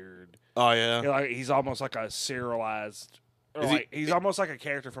weird. Oh yeah. Like he's almost like a serialized. Or Is like he's almost like a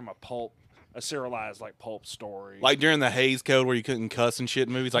character from a serialized like pulp story. Like during the Hays Code where you couldn't cuss and shit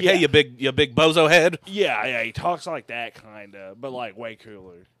in movies. Like, Yeah. hey, you big bozo head. yeah, he talks like that kind of, but like way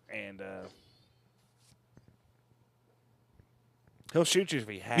cooler. And he'll shoot you if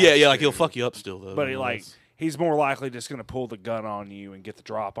he has. Yeah, like to. he'll fuck you up still though. But he's more likely just going to pull the gun on you and get the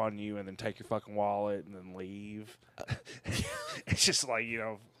drop on you and then take your fucking wallet and then leave. It's just like,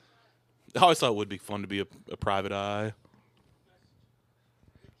 I always thought it would be fun to be a private eye.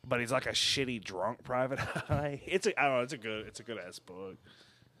 but he's like a shitty drunk private eye. I don't know, it's a good ass book.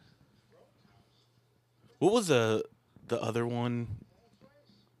 What was the other one?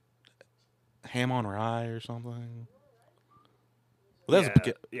 Ham on Rye or something? Well,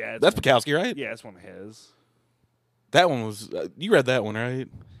 that's Bukowski, right? Yeah, it's one of his. That one was you read that one, right?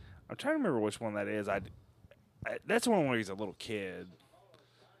 I'm trying to remember which one that is. That's one where he's a little kid.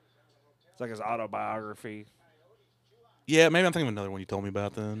 It's like his autobiography. Yeah, maybe I'm thinking of another one you told me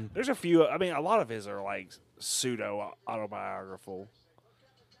about then. There's a few. I mean, a lot of his are like pseudo autobiographical.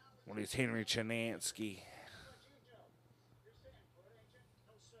 When he's Henry Chinansky.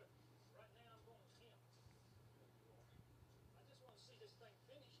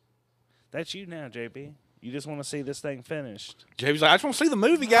 That's you now, JB. You just want to see this thing finished. JB's like, I just want to see the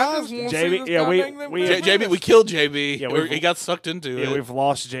movie, I guys. just wanna see JB this yeah, we- goddamn thing we- finish. JB, we killed JB. Yeah, Or he got sucked into Yeah, it. we've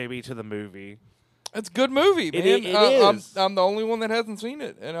lost JB to the movie. It's a good movie, man. It is. I'm the only one that hasn't seen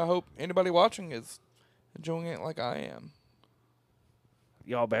it, and I hope anybody watching is enjoying it like I am.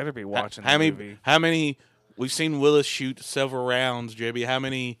 Y'all better be watching how the many? movie. How many? We've seen Willis shoot several rounds. JB, how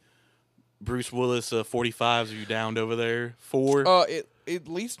many Bruce Willis 45s are you downed over there? 4. At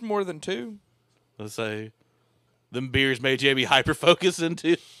least more than 2. Let's say. Them beers made JB hyper focus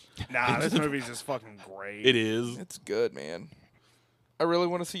into. Nah, this movie's just fucking great. It is. It's good, man. I really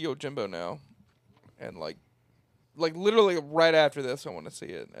want to see Yojimbo now, and like literally right after this, I want to see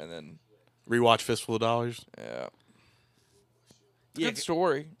it, and then Rewatch Fistful of Dollars. yeah, it's a Yeah, good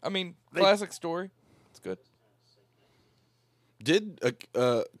story. I mean, classic story. It's good. Did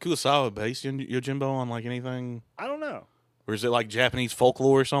Kurosawa base Yojimbo on like anything, I don't know. or is it like Japanese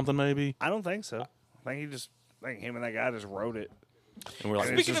folklore or something? Maybe. I don't think so. I think him and that guy just wrote it. And we're like,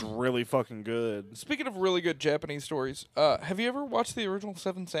 And it's Speaking just really fucking good. Speaking of really good Japanese stories, have you ever watched the original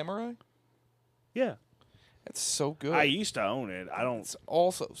Seven Samurai? Yeah. It's so good. I used to own it. I don't. It's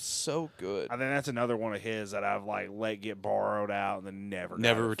also so good. I think that's another one of his that I've like let get borrowed out and then never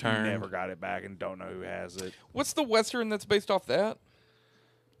returned. Never got it back and don't know who has it. What's the western that's based off that?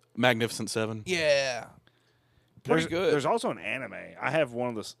 Magnificent Seven. Yeah, pretty good. There's also an anime. I have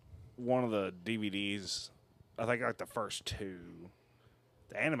one of the DVDs. I think like the first 2.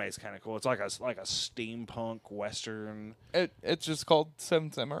 The anime is kind of cool. It's like a steampunk western. It's just called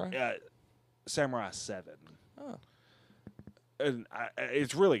Seven Samurai. Samurai 7. Oh. And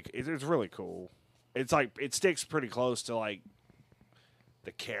it's really cool. It's like it sticks pretty close to like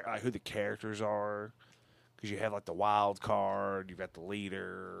who the characters are. Because you have like the wild card, you've got the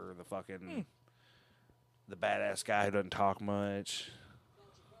leader, the fucking the badass guy who doesn't talk much.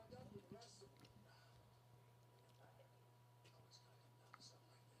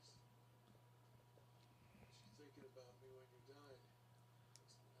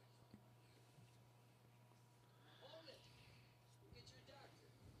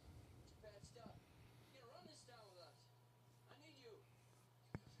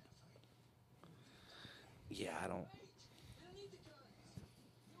 Yeah, I don't.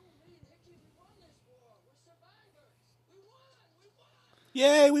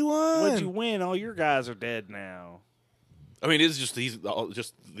 Yay, we won! What'd you win? All your guys are dead now. I mean, it's just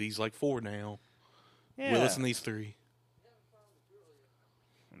these like 4 now. Yeah. Willis and these 3.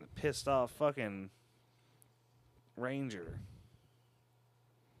 And the pissed off fucking ranger.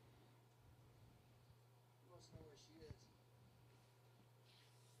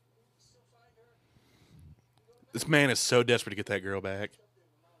 This man is so desperate to get that girl back.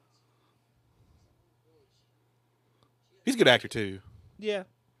 He's a good actor too. Yeah.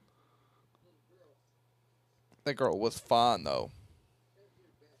 That girl was fine though.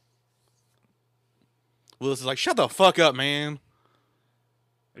 Willis is like, shut the fuck up, man.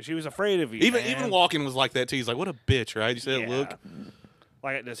 She was afraid of you. Even man. Walken was like that too. He's like, what a bitch, right? You said, look.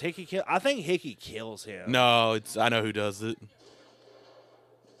 Like, does Hickey kill? I think Hickey kills him. No, I know who does it.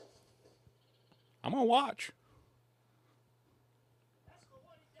 I'm gonna watch.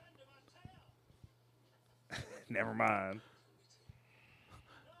 Never mind.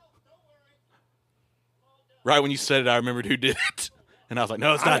 Right when you said it, I remembered who did it, and I was like,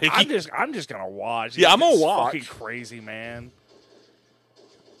 "No, it's not Hickey." I'm just gonna watch. Yeah, I'm gonna It's watch. Fucking crazy, man.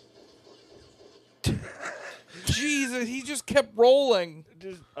 Jesus, he just kept rolling.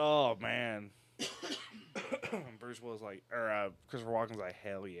 Oh man. Bruce Willis Christopher Walken's like,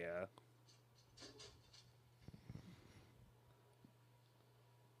 hell yeah.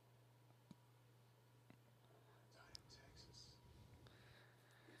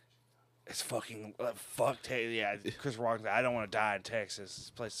 It's fucking yeah. Christopher Walken's like, I don't want to die in Texas. This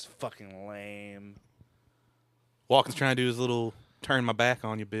place is fucking lame. Walken's trying to do his little turn my back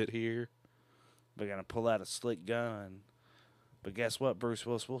on you bit here. They're gonna pull out a slick gun. But guess what, Bruce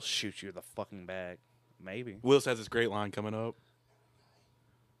Willis will shoot you in the fucking back. Maybe. Willis has this great line coming up.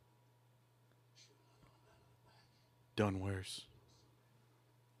 Done worse.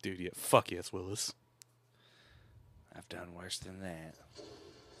 Dude, yeah, fuck yes, Willis. I've done worse than that.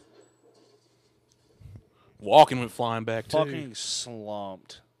 Walken went flying back too. Fucking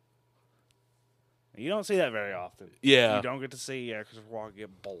slumped. You don't see that very often. Yeah. You don't get to see Christopher Walken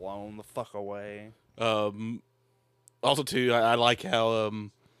get blown the fuck away. Also, too, I like how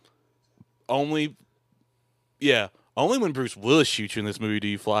only when Bruce Willis shoots you in this movie do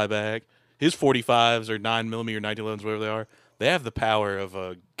you fly back. His 45s or 9mm or 1911s, whatever they are, they have the power of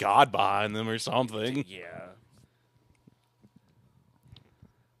a god behind them or something. Yeah.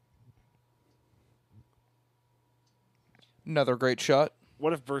 Another great shot.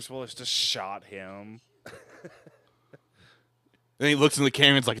 What if Bruce Willis just shot him? And he looks in the camera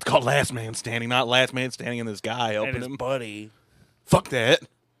and it's like, it's called Last Man Standing, not Last Man Standing and this guy helping And his him. buddy. Fuck that.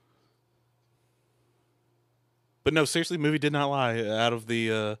 But no, seriously, the movie did not lie. Out of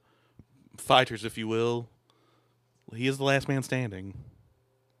the fighters, if you will, he is the last man standing.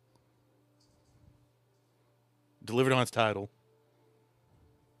 Delivered on its title.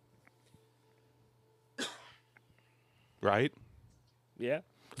 Right? Yeah.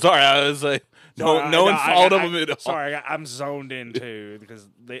 Sorry, I was like, no one followed up with it. Sorry, I'm zoned in too because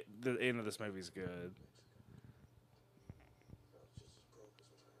the end of this movie is good.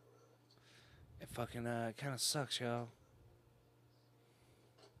 It fucking kind of sucks, y'all.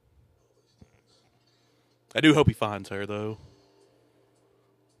 I do hope he finds her, though.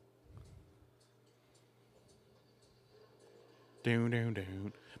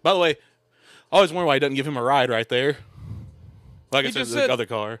 Doon. By the way, I always wonder why he doesn't give him a ride right there. Like I said, the other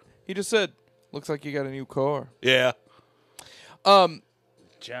car. He just said, "Looks like you got a new car." Yeah.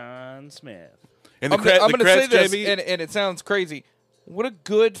 John Smith. And I'm going to say this, JB? and it sounds crazy. What a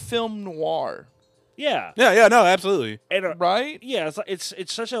good film noir, Yeah. Yeah, no, absolutely. And, right? Yeah,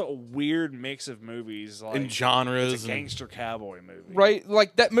 it's such a weird mix of movies, like In genres. It's a gangster cowboy movie, Right?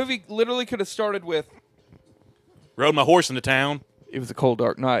 Like that movie literally could have started with, Rode my horse into town. "It was a cold,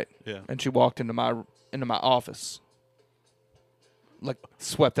 dark night." Yeah. And she walked into my office, like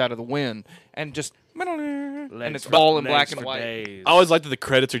swept out of the wind, and just and it's all in black and white. Days. I always like that the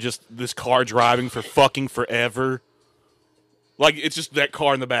credits are just this car driving for fucking forever. Like, it's just that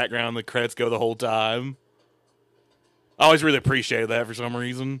car in the background, the credits go the whole time. I always really appreciated that for some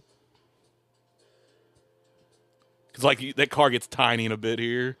reason. Because like that car gets tiny in a bit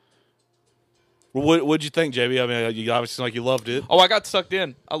here. Well, what'd you think, JB? I mean, you obviously like you loved it. Oh, I got sucked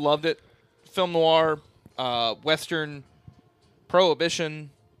in. I loved it. Film noir, Western, Prohibition.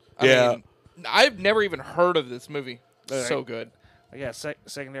 I mean, I've never even heard of this movie. So good. Yeah,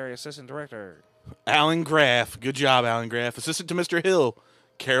 secondary assistant director. Alan Graff. Good job, Alan Graff. Assistant to Mr. Hill.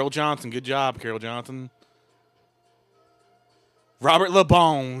 Carol Johnson. Good job, Carol Johnson. Robert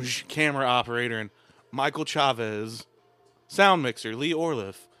LaBonge, camera operator, and Michael Chavez. Sound mixer, Lee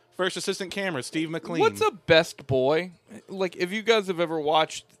Orliff. First assistant camera, Steve McLean. What's a best boy? Like, if you guys have ever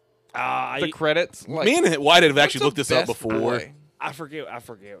watched the credits, like, me and White have actually looked this up best before. boy? I forget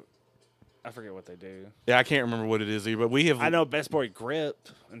what they do. Yeah, I can't remember what it is either, but we have. I know Best Boy Grip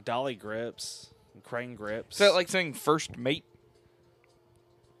and Dolly Grips and Crane Grips. Is that like saying first mate?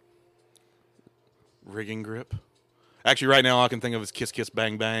 Rigging grip. Actually, right now all I can think of is Kiss Kiss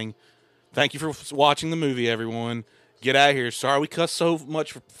Bang Bang. Thank you for watching the movie, everyone. Get out of here. Sorry we cuss so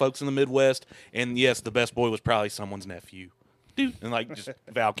much for folks in the Midwest. And yes, the best boy was probably someone's nephew. Dude. And like just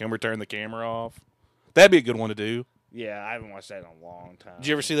Val Kilmer turned the camera off. That'd be a good one to do. Yeah, I haven't watched that in a long time. Did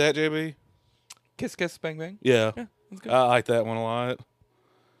you ever see that, JB? Kiss Kiss Bang Bang? Yeah. That's good. I like that one a lot.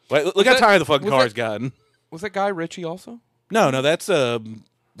 Wait, look how tired the fucking car's gotten. Was that Guy Ritchie also? No, that's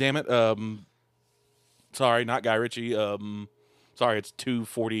damn it. Sorry, not Guy Ritchie. Sorry, it's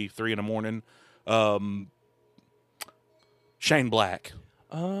 2:43 in the morning. Shane Black.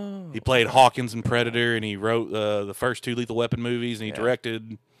 Oh. He played Hawkins in Predator, and he wrote the first 2 Lethal Weapon movies, and he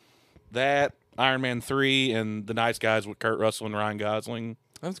directed that, Iron Man 3, and The Nice Guys with Kurt Russell and Ryan Gosling.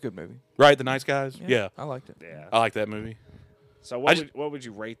 That was a good movie. Right, The Nice Guys? Yeah. I liked it. Yeah. I like that movie. So what would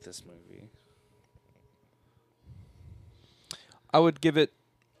you rate this movie? I would give it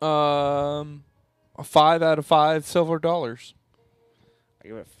a 5 out of 5 silver dollars. I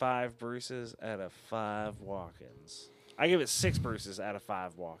give it 5 Bruces out of 5 walk-ins. I give it 6 Bruces out of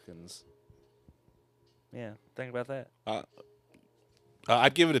 5 walk-ins. Yeah, think about that.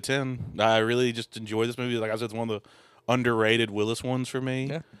 I'd give it a 10. I really just enjoy this movie. Like I said, it's one of the underrated Willis ones for me.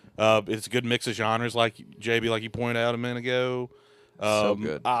 Yeah. It's a good mix of genres, like JB, like you pointed out a minute ago. So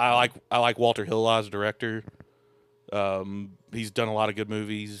good. I like Walter Hill as director. He's done a lot of good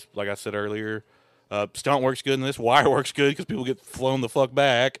movies, like I said earlier. Stunt works good in this. Wire works good because people get flown the fuck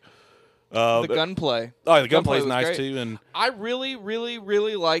back. The gunplay. Oh, the gunplay is was nice great. too. And I really, really,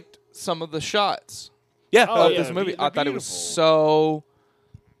 really liked some of the shots yeah, of yeah, this movie. they're I thought it was beautiful.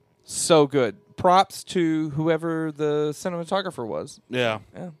 so good. Props to whoever the cinematographer was. yeah.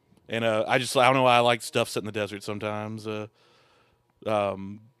 Yeah. And I don't know why I like stuff set in the desert sometimes. Yeah,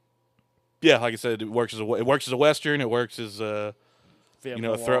 like I said, it works as a western. It works as Film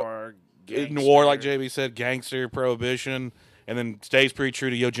noir, gangster. noir, like JB said, gangster, prohibition, and then stays pretty true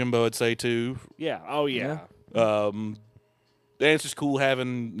to Yojimbo, I'd say too. Yeah. Oh yeah. And it's just cool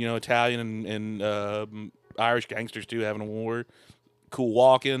having Italian and Irish gangsters too having a war. Cool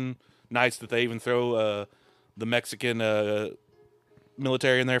walking. Nice that they even throw the Mexican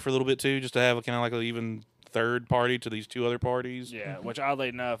military in there for a little bit too, just to have kind of like an even third party to these 2 other parties. Yeah, which oddly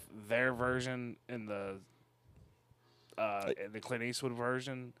enough, their version in the Clint Eastwood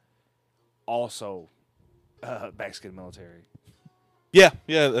version, also Mexican military. Yeah,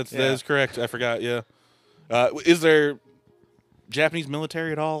 that is correct. I forgot. Yeah, is there Japanese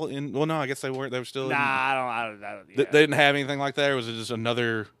military at all in? Well, no, I guess they weren't. They were still. Nah, I don't. They didn't have anything like that. Or was it just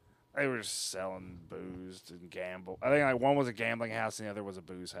another? They were just selling booze and gamble. I think like one was a gambling house and the other was a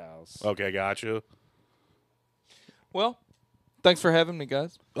booze house. Okay, gotcha. Well, thanks for having me,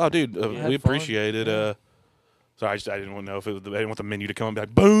 guys. Oh, dude, we had appreciate fun. it. Yeah. Sorry, I didn't want to know if it was. I didn't want the menu to come and be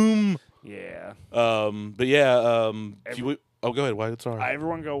like boom. Yeah. But yeah. Go ahead. Why? Sorry.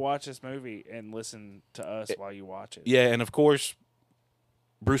 Everyone go watch this movie and listen to us while you watch it. Yeah, and of course,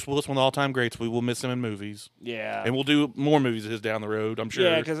 Bruce Willis, one of the all-time greats. We will miss him in movies. Yeah. And we'll do more movies of his down the road, I'm sure.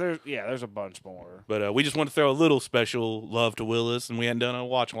 Yeah, because there's a bunch more. But we just want to throw a little special love to Willis, and we hadn't done a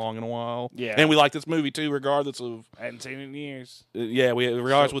watch along in a while. Yeah. And we like this movie, too, regardless of... I hadn't seen it in years.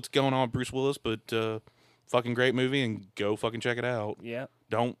 Regardless of what's going on with Bruce Willis, but fucking great movie, and go fucking check it out. Yeah.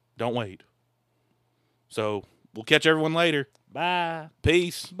 Don't wait. So, we'll catch everyone later. Bye.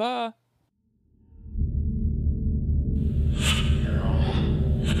 Peace. Bye.